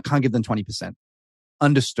can't give them 20%.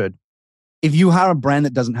 Understood. If you are a brand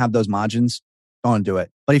that doesn't have those margins, don't do it.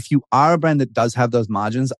 But if you are a brand that does have those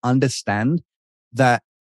margins, understand that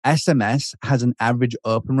SMS has an average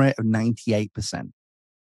open rate of 98%.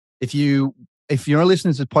 If you're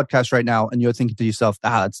listening to this podcast right now and you're thinking to yourself,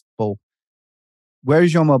 that's bull, where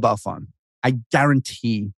is your mobile phone? I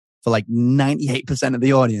guarantee for like 98% of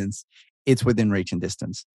the audience, it's within reach and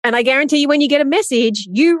distance. And I guarantee you, when you get a message,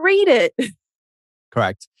 you read it.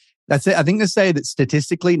 Correct. That's it. I think they say that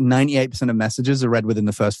statistically, 98% of messages are read within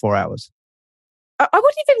the first 4 hours. I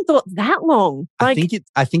wouldn't have even thought that long. I think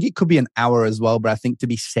it could be an hour as well, but I think to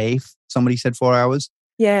be safe, somebody said 4 hours.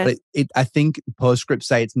 Yeah. But I think postscripts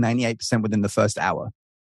say it's 98% within the first hour.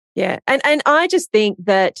 Yeah. And I just think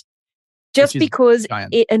that just because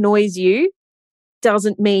it annoys you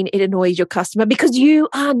doesn't mean it annoys your customer, because you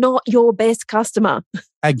are not your best customer.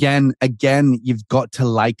 Again, you've got to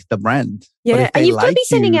like the brand. Yeah. And you've got to be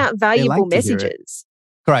sending out valuable messages.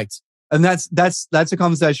 Correct. And that's a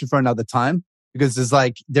conversation for another time, because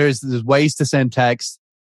there's ways to send text.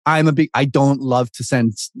 I don't love to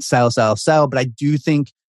send sell, but I do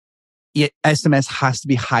think SMS has to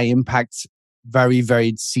be high impact, very,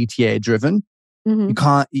 very CTA driven. Mm-hmm. You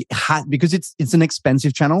can't, because it's an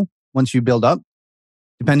expensive channel once you build up.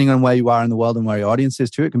 Depending on where you are in the world and where your audience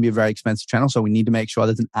is too, it can be a very expensive channel. So we need to make sure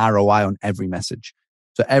there's an ROI on every message.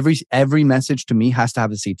 So every message to me has to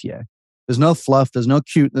have a CTA. There's no fluff. There's no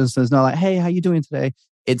cuteness. There's no like, hey, how you doing today?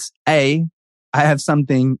 It's I have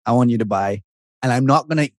something I want you to buy, and I'm not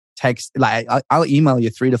going to text. Like I'll email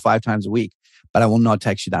you 3 to 5 times a week, but I will not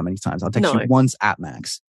text you that many times. I'll text you once at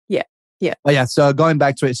max. Yeah. Yeah. But yeah. So going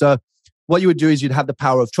back to it. So what you would do is you'd have the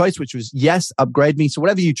power of choice, which was, yes, upgrade me. So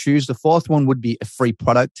whatever you choose, the fourth one would be a free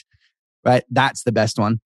product, right? That's the best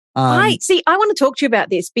one. I want to talk to you about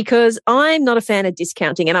this because I'm not a fan of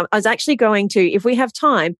discounting. And I was actually going to, if we have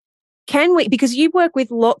time, because you work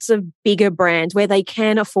with lots of bigger brands where they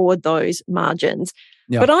can afford those margins.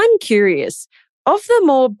 Yeah. But I'm curious, of the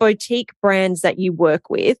more boutique brands that you work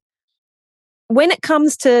with, when it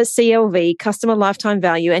comes to CLV, customer lifetime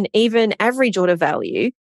value, and even average order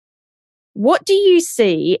value, what do you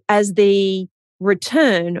see as the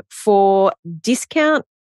return for discount-based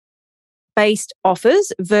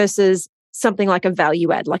offers versus something like a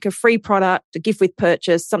value add, like a free product, a gift with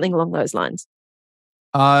purchase, something along those lines?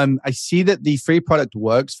 I see that the free product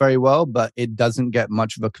works very well, but it doesn't get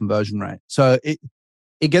much of a conversion rate. So it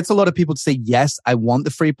gets a lot of people to say, yes, I want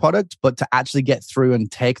the free product, but to actually get through and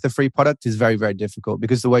take the free product is very, very difficult,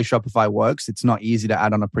 because the way Shopify works, it's not easy to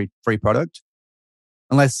add on a free product.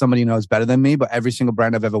 Unless somebody knows better than me, but every single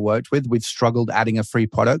brand I've ever worked with, we've struggled adding a free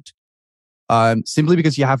product. Simply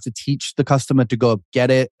because you have to teach the customer to go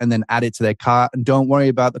get it and then add it to their cart. And don't worry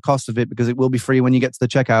about the cost of it, because it will be free when you get to the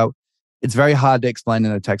checkout. It's very hard to explain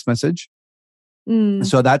in a text message.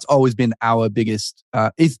 So that's always been our biggest.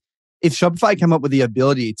 If Shopify came up with the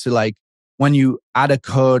ability to, like, when you add a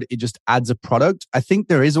code, it just adds a product, I think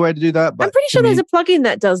there is a way to do that. But I'm pretty sure there's a plugin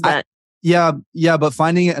that does that. Yeah, but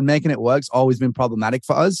finding it and making it work's always been problematic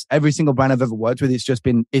for us. Every single brand I've ever worked with, it's just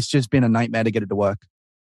been a nightmare to get it to work.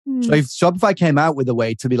 So if Shopify came out with a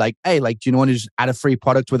way to be like, hey, like, do you want to just add a free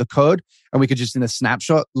product with a code, and we could just in a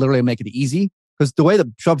snapshot literally make it easy? Because the way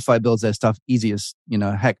that Shopify builds their stuff, easy as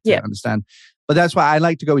heck to understand. But that's why I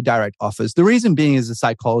like to go with direct offers. The reason being is the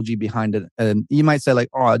psychology behind it. And you might say, like,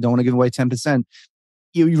 oh, I don't want to give away 10%.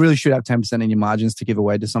 You really should have 10% in your margins to give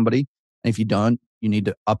away to somebody. And if you don't, you need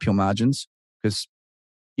to up your margins, because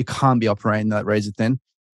you can't be operating that razor thin.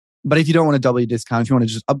 But if you don't want to double your discount, if you want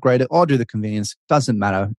to just upgrade it or do the convenience, doesn't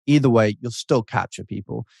matter. Either way, you'll still capture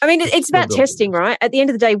people. I mean, it's about testing, right? At the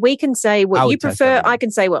end of the day, we can say what you prefer. I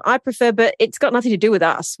can say what I prefer, but it's got nothing to do with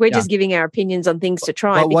us. We're just giving our opinions on things to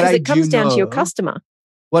try, because it comes down to your customer.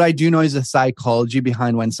 What I do know is the psychology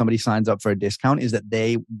behind when somebody signs up for a discount is that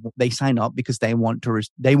they sign up because they want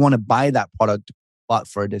to buy that product, but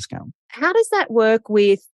for a discount. How does that work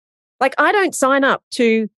with, like, I don't sign up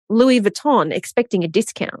to Louis Vuitton expecting a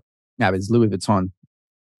discount. No, it's Louis Vuitton.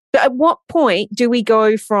 But at what point do we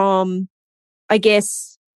go from, I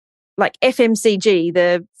guess, like FMCG,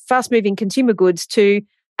 the fast-moving consumer goods, to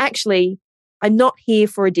actually, I'm not here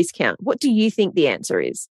for a discount? What do you think the answer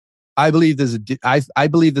is? I believe there's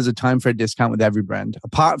a time for a discount with every brand,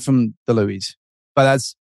 apart from the Louis. But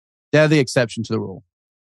they're the exception to the rule.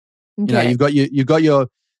 Okay.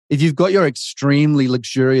 If you've got your extremely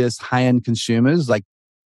luxurious high-end consumers, like,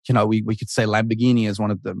 we could say Lamborghini is one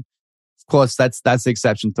of them. Of course, that's the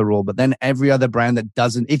exception to the rule. But then every other brand that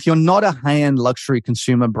doesn't, if you're not a high-end luxury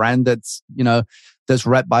consumer brand that's, that's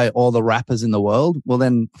rep by all the rappers in the world, well,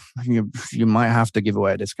 then you might have to give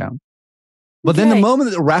away a discount. But then the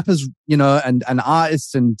moment that the rappers, and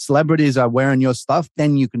artists and celebrities are wearing your stuff,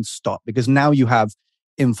 then you can stop because now you have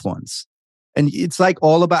influence. And it's like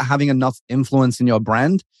all about having enough influence in your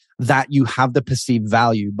brand that you have the perceived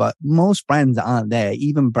value. But most brands aren't there,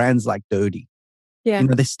 even brands like Dirty. Yeah.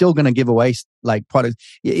 They're still going to give away like products.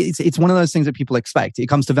 It's one of those things that people expect. It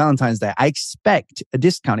comes to Valentine's Day, I expect a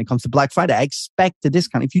discount. It comes to Black Friday, I expect a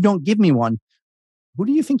discount. If you don't give me one, who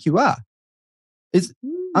do you think you are?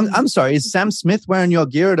 I'm sorry. Is Sam Smith wearing your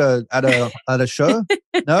gear at a show?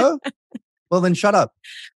 No? Well, then shut up.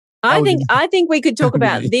 I think we could talk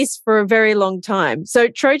about this for a very long time. So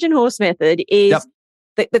Trojan horse method is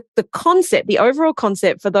the concept, the overall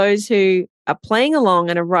concept for those who are playing along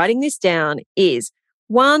and are writing this down is,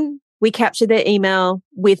 one, we capture their email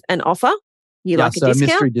with an offer. You like a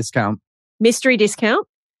discount. Mystery discount.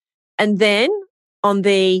 And then on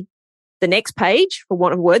the next page, for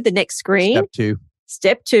want of a word, the next screen.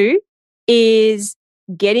 Step two is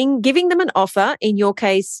giving them an offer. In your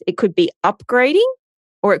case, it could be upgrading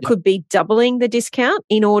or it could be doubling the discount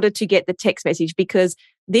in order to get the text message, because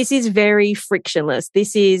this is very frictionless.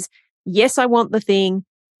 This is, yes, I want the thing.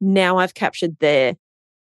 Now I've captured their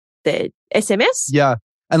SMS. Yeah.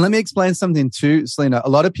 And let me explain something too, Selena. A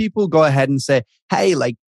lot of people go ahead and say, hey,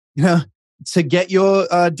 to get your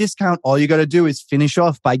discount, all you got to do is finish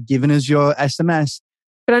off by giving us your SMS.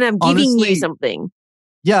 But I'm giving you something.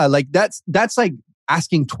 Yeah, that's like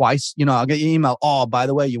asking twice. I'll get your email. Oh, by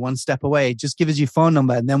the way, you're one step away. Just give us your phone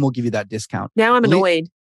number and then we'll give you that discount. Now I'm annoyed.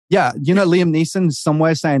 Liam Neeson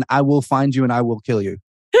somewhere saying, I will find you and I will kill you.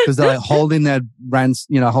 Because they're like holding their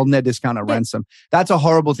holding their discount at ransom. That's a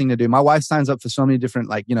horrible thing to do. My wife signs up for so many different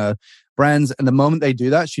brands. And the moment they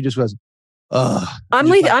do that, she just goes, ugh. I'm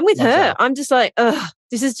with her. I'm just like, ugh.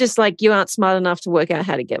 This is just like, you aren't smart enough to work out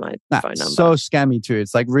how to get my phone number. So scammy too.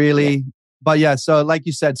 It's like really... Yeah. But yeah, so like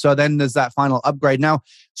you said, so then there's that final upgrade. Now,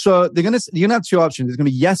 so you're gonna have two options. There's gonna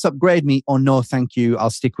be yes, upgrade me, or no, thank you, I'll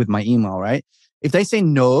stick with my email, right? If they say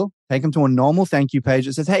no, take them to a normal thank you page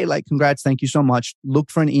that says, hey, congrats, thank you so much. Look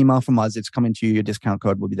for an email from us. It's coming to you. Your discount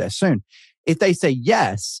code will be there soon. If they say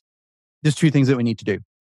yes, there's two things that we need to do.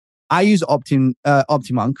 I use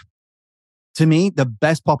Optimonk. To me, the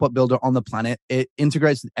best pop-up builder on the planet. It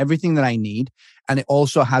integrates with everything that I need. And it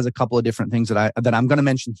also has a couple of different things that I'm going to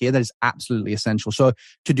mention here that is absolutely essential. So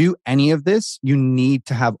to do any of this, you need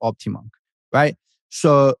to have Optimonk, right?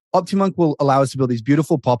 So Optimonk will allow us to build these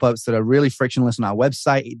beautiful pop-ups that are really frictionless on our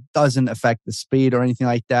website. It doesn't affect the speed or anything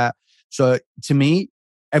like that. So to me,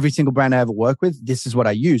 every single brand I ever work with, this is what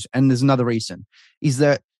I use. And there's another reason, is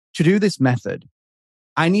that to do this method,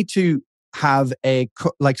 I need to have a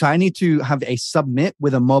submit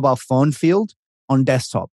with a mobile phone field on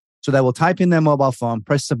desktop. So they will type in their mobile phone,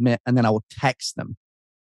 press submit, and then I will text them.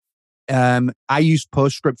 I use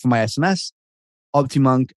PostScript for my SMS.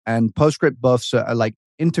 Optimonk and PostScript both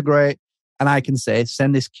integrate, and I can say,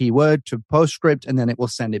 send this keyword to PostScript, and then it will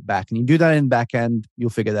send it back. And you do that in backend, you'll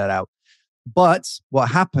figure that out. But what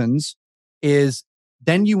happens is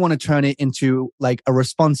then you want to turn it into a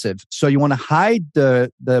responsive. So you want to hide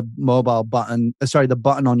the mobile button, the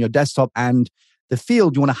button on your desktop, and the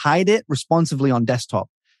field, you want to hide it responsively on desktop.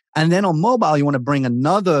 And then on mobile, you want to bring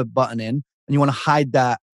another button in and you want to hide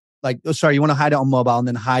that. You want to hide it on mobile and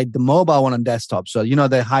then hide the mobile one on desktop. So,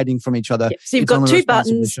 they're hiding from each other. Yeah. So you've got two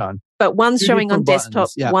buttons, but one's showing on desktop,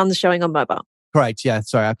 one's showing on mobile. Correct. Yeah.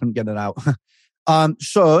 Sorry, I couldn't get it out.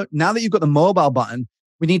 So now that you've got the mobile button,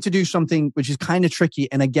 we need to do something which is kind of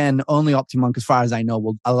tricky. And again, only Optimonk, as far as I know,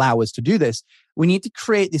 will allow us to do this. We need to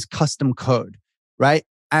create this custom code, right?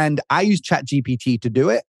 And I use ChatGPT to do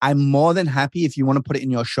it. I'm more than happy if you want to put it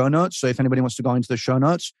in your show notes. So if anybody wants to go into the show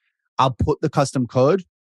notes, I'll put the custom code.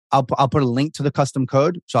 I'll put a link to the custom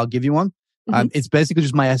code. So I'll give you one. Mm-hmm. It's basically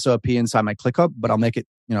just my SOP inside my ClickUp, but I'll make it,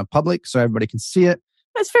 public so everybody can see it.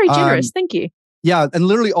 That's very generous. Thank you. Yeah. And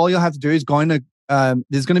literally all you'll have to do is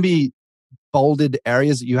there's going to be bolded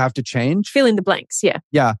areas that you have to change. Fill in the blanks. Yeah.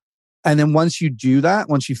 Yeah. And then once you do that,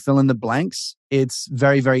 once you fill in the blanks, it's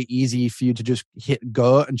very, very easy for you to just hit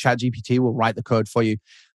go and ChatGPT will write the code for you.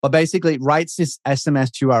 But basically it writes this SMS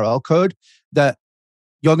URL code that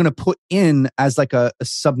you're going to put in as a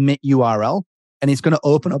submit URL, and it's going to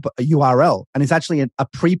open up a URL, and it's actually a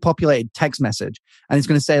pre-populated text message. And it's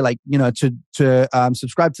going to say to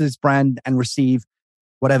subscribe to this brand and receive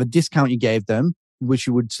whatever discount you gave them, which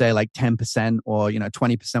you would say 10% or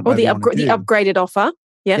 20%. Or the upgraded offer.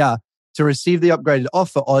 Yeah. Yeah. To receive the upgraded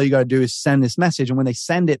offer, all you got to do is send this message. And when they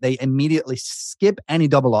send it, they immediately skip any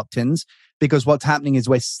double opt-ins, because what's happening is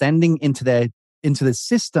we're sending into the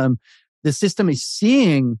system. The system is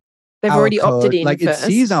seeing they've already code, opted in. Like first. It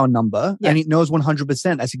sees our number Yep. and it knows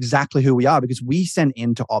 100% that's exactly who we are, because we send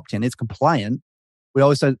in to opt in. It's compliant. We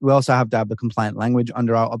also have to have the compliant language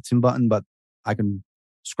under our opt-in button, but I can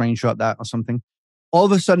screenshot that or something. All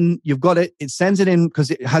of a sudden, you've got it. It sends it in because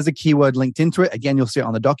it has a keyword linked into it. Again, you'll see it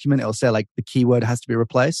on the document. It'll say like the keyword has to be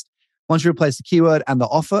replaced. Once you replace the keyword and the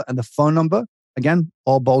offer and the phone number, again,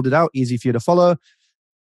 all bolded out, easy for you to follow.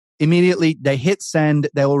 Immediately, they hit send.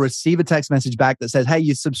 They will receive a text message back that says, hey,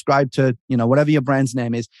 you subscribe to, whatever your brand's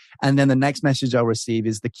name is. And then the next message they'll receive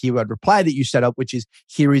is the keyword reply that you set up, which is,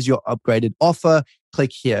 here is your upgraded offer.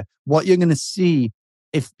 Click here. What you're going to see,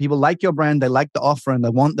 if people like your brand, they like the offer and they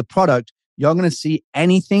want the product, you're going to see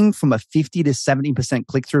anything from a 50 to 70%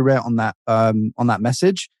 click-through rate on that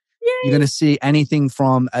message. Yay. You're going to see anything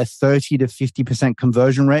from a 30 to 50%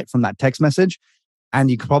 conversion rate from that text message. And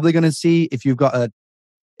you're probably going to see, if you've got an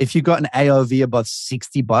AOV above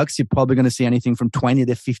 $60, you're probably going to see anything from $20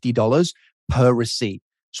 to $50 per receipt.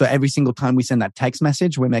 So every single time we send that text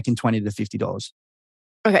message, we're making $20 to $50.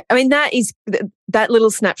 Okay. I mean, that is that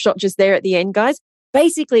little snapshot just there at the end, guys.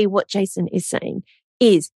 Basically, what Jason is saying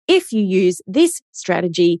is, if you use this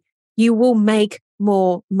strategy, you will make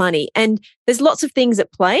more money. And there's lots of things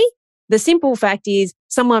at play. The simple fact is,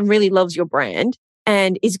 someone really loves your brand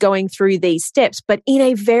and is going through these steps, but in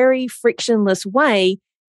a very frictionless way,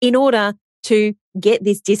 in order to get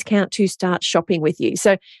this discount to start shopping with you.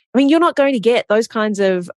 So, I mean, you're not going to get those kinds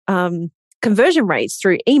of conversion rates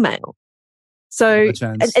through email. So,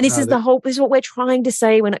 and this is this is what we're trying to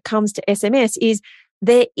say when it comes to SMS, is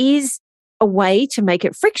there is a way to make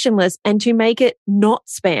it frictionless and to make it not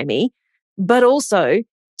spammy, but also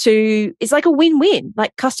it's like a win-win.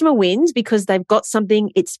 Like, customer wins because they've got something,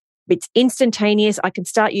 it's instantaneous. I can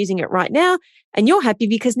start using it right now. And you're happy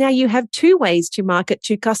because now you have two ways to market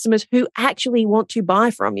to customers who actually want to buy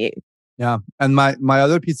from you. Yeah. And my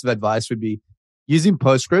other piece of advice would be using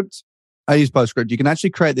Postscript. I use Postscript. You can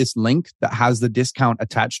actually create this link that has the discount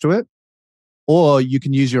attached to it, or you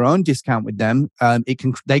can use your own discount with them. They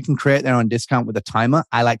can create their own discount with a timer.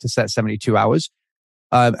 I like to set 72 hours.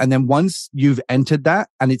 And then once you've entered that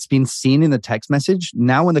and it's been seen in the text message,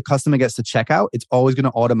 now when the customer gets to checkout, it's always going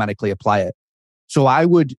to automatically apply it. So I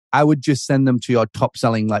would just send them to your top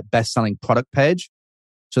selling, like best selling product page,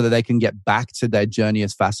 so that they can get back to their journey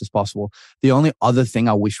as fast as possible. The only other thing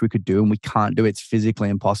I wish we could do, and we can't do, it's physically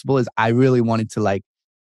impossible, is I really wanted to like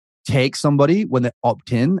take somebody when they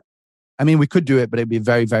opt in. I mean, we could do it, but it'd be a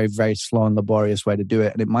very, very, very slow and laborious way to do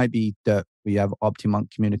it. And it might be that we have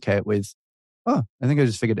Optimonk communicate with, I think I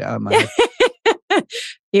just figured it out in my head.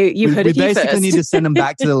 You heard it here first. We basically need to send them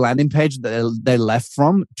back to the landing page that they left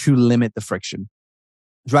from to limit the friction.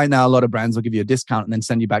 Right now, a lot of brands will give you a discount and then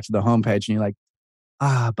send you back to the homepage, and you're like,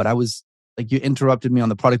 but I was like, you interrupted me on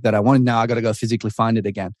the product that I wanted. Now I got to go physically find it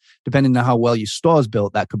again. Depending on how well your store's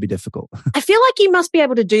built, that could be difficult. I feel like you must be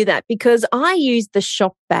able to do that, because I use the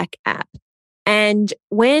Shopback app. And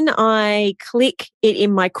when I click it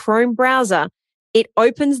in my Chrome browser, it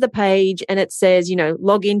opens the page and it says,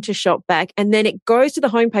 log into Shopback. And then it goes to the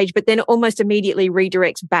homepage, but then it almost immediately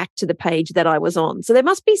redirects back to the page that I was on. So there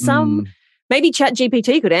must be some, maybe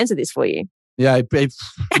ChatGPT could answer this for you. Yeah, it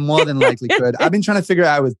more than likely could. I've been trying to figure it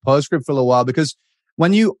out with Postscript for a while, because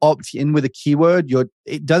when you opt in with a keyword,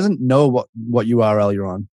 it doesn't know what URL you're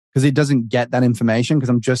on, because it doesn't get that information, because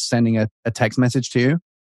I'm just sending a text message to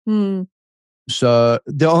you. So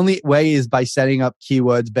the only way is by setting up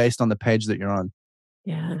keywords based on the page that you're on.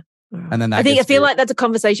 Yeah. And then I feel like that's a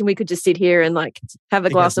conversation we could just sit here and like have a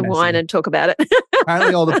glass of wine and talk about it.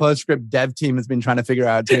 Apparently all the Postscript dev team has been trying to figure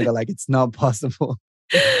out too. They're like, it's not possible.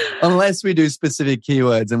 Unless we do specific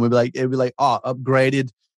keywords, and it'd be like, upgraded,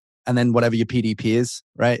 and then whatever your PDP is,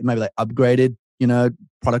 right? It might be like upgraded,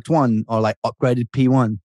 product 1, or like upgraded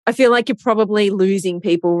P1. I feel like you're probably losing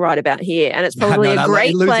people right about here, and it's probably a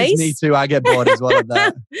great place. Me too. I get bored as well of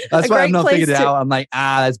that. That's why I've not figured it out. I'm like,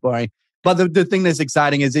 that's boring. But the thing that's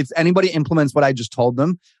exciting is if anybody implements what I just told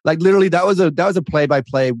them, like literally that was a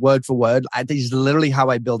play-by-play, word for word. This is literally how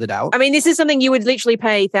I build it out. I mean, this is something you would literally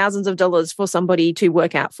pay thousands of dollars for somebody to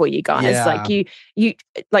work out for you guys. Yeah. Like you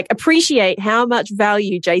like appreciate how much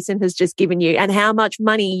value Jason has just given you and how much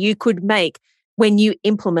money you could make when you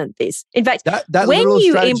implement this. In fact, that when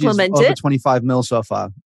you implement over it, 25 mil so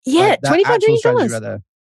far. Yeah, like $25 million. Right there.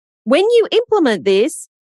 When you implement this,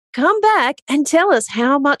 come back and tell us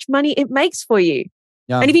how much money it makes for you.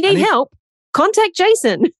 Yeah. And if you need help, contact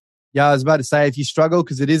Jason. Yeah, I was about to say, if you struggle,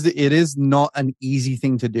 because it is not an easy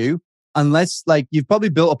thing to do. unless like you've probably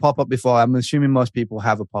built a pop-up before. I'm assuming most people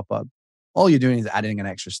have a pop-up. All you're doing is adding an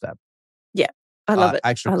extra step. Yeah, I love it.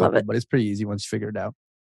 Extra I love code, it. but it's pretty easy once you figure it out.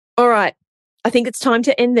 All right. I think it's time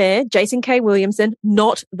to end there. Jason K. Williamson,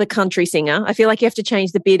 not the country singer. I feel like you have to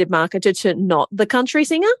change the bearded marketer to not the country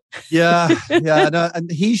singer. Yeah. No,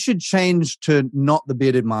 and he should change to not the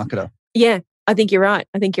bearded marketer. Yeah, I think you're right.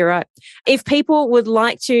 If people would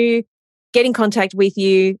like to get in contact with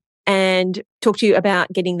you and talk to you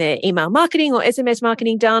about getting their email marketing or SMS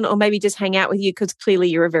marketing done, or maybe just hang out with you because clearly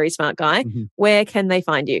you're a very smart guy, where can they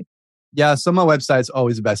find you? Yeah, so my website's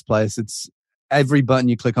always the best place. It's every button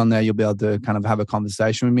you click on there, you'll be able to kind of have a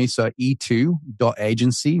conversation with me. So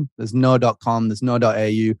e2.agency. There's no .com, there's no .au.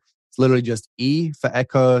 It's literally just E for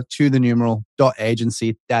echo to the numeral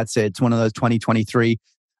 .agency. That's it. It's one of those 2023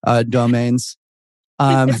 domains.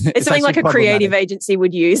 It's something like a creative agency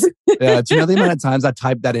would use. Yeah. Do you know the amount of times I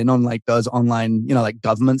type that in on like those online, like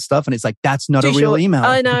government stuff? And it's like, that's not a real email.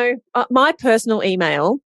 I know. My personal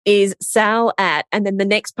email is sal@, and then the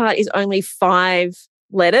next part is only 5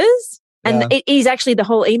 letters. And it is actually the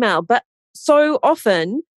whole email. But so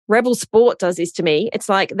often, Rebel Sport does this to me. It's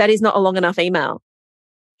like, that is not a long enough email.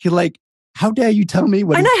 You're like, how dare you tell me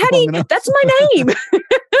what I know, that's my name.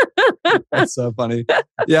 That's so funny.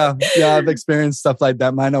 Yeah, I've experienced stuff like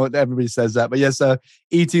that. I know everybody says that. But yeah, so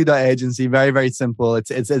e2.agency, very, very simple.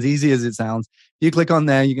 It's as easy as it sounds. You click on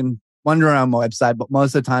there, you can wander around my website. But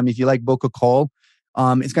most of the time, if you like book a call,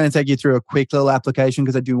 it's going to take you through a quick little application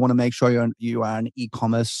because I do want to make sure you are an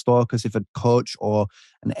e-commerce store. Because if a coach or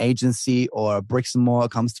an agency or a bricks and mortar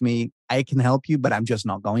comes to me, I can help you, but I'm just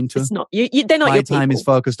not going to. It's not they're not My your time people. is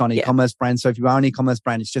focused on e-commerce brands. So if you are an e-commerce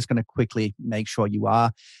brand, it's just going to quickly make sure you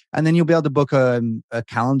are, and then you'll be able to book a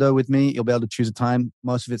calendar with me. You'll be able to choose a time.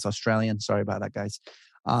 Most of it's Australian. Sorry about that, guys.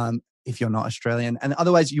 If you're not Australian. And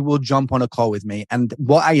otherwise, you will jump on a call with me. And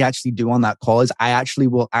what I actually do on that call is I actually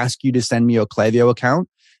will ask you to send me your Klaviyo account.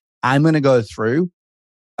 I'm going to go through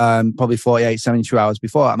probably 48, 72 hours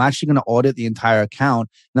before. I'm actually going to audit the entire account.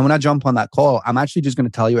 And then when I jump on that call, I'm actually just going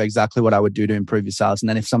to tell you exactly what I would do to improve your sales. And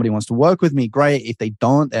then if somebody wants to work with me, great. If they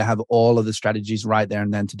don't, they have all of the strategies right there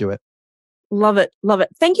and then to do it. Love it.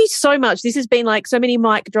 Thank you so much. This has been like so many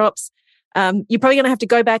mic drops. You're probably going to have to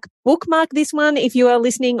go back, bookmark this one. If you are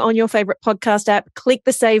listening on your favorite podcast app, click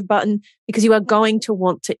the save button because you are going to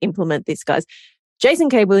want to implement this, guys. Jason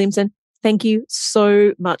K. Williamson, thank you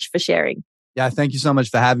so much for sharing. Yeah, thank you so much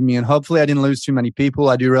for having me. And hopefully I didn't lose too many people.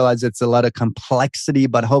 I do realize it's a lot of complexity,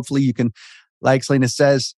 but hopefully you can, like Selena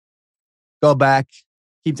says, go back,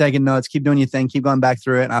 keep taking notes, keep doing your thing, keep going back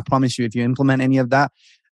through it. And I promise you, if you implement any of that,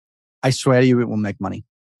 I swear to you, it will make money.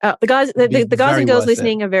 The guys and girls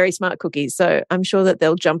listening are very smart cookies, so I'm sure that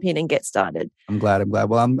they'll jump in and get started. I'm glad.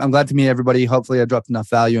 Well, I'm glad to meet everybody. Hopefully I dropped enough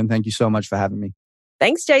value, and thank you so much for having me.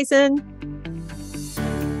 Thanks, Jason.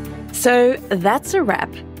 So that's a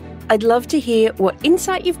wrap. I'd love to hear what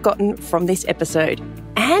insight you've gotten from this episode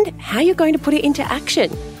and how you're going to put it into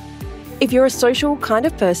action. If you're a social kind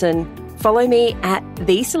of person, follow me at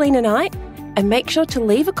 @TheSelenaKnight and make sure to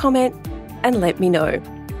leave a comment and let me know.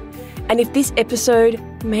 And if this episode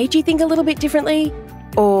made you think a little bit differently,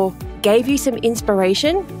 or gave you some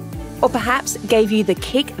inspiration, or perhaps gave you the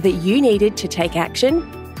kick that you needed to take action,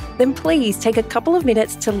 then please take a couple of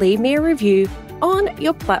minutes to leave me a review on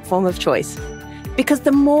your platform of choice. Because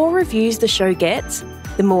the more reviews the show gets,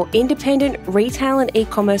 the more independent retail and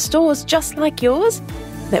e-commerce stores just like yours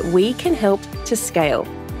that we can help to scale.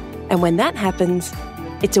 And when that happens,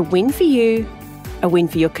 it's a win for you, a win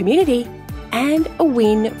for your community, and a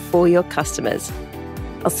win for your customers.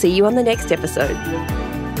 I'll see you on the next episode.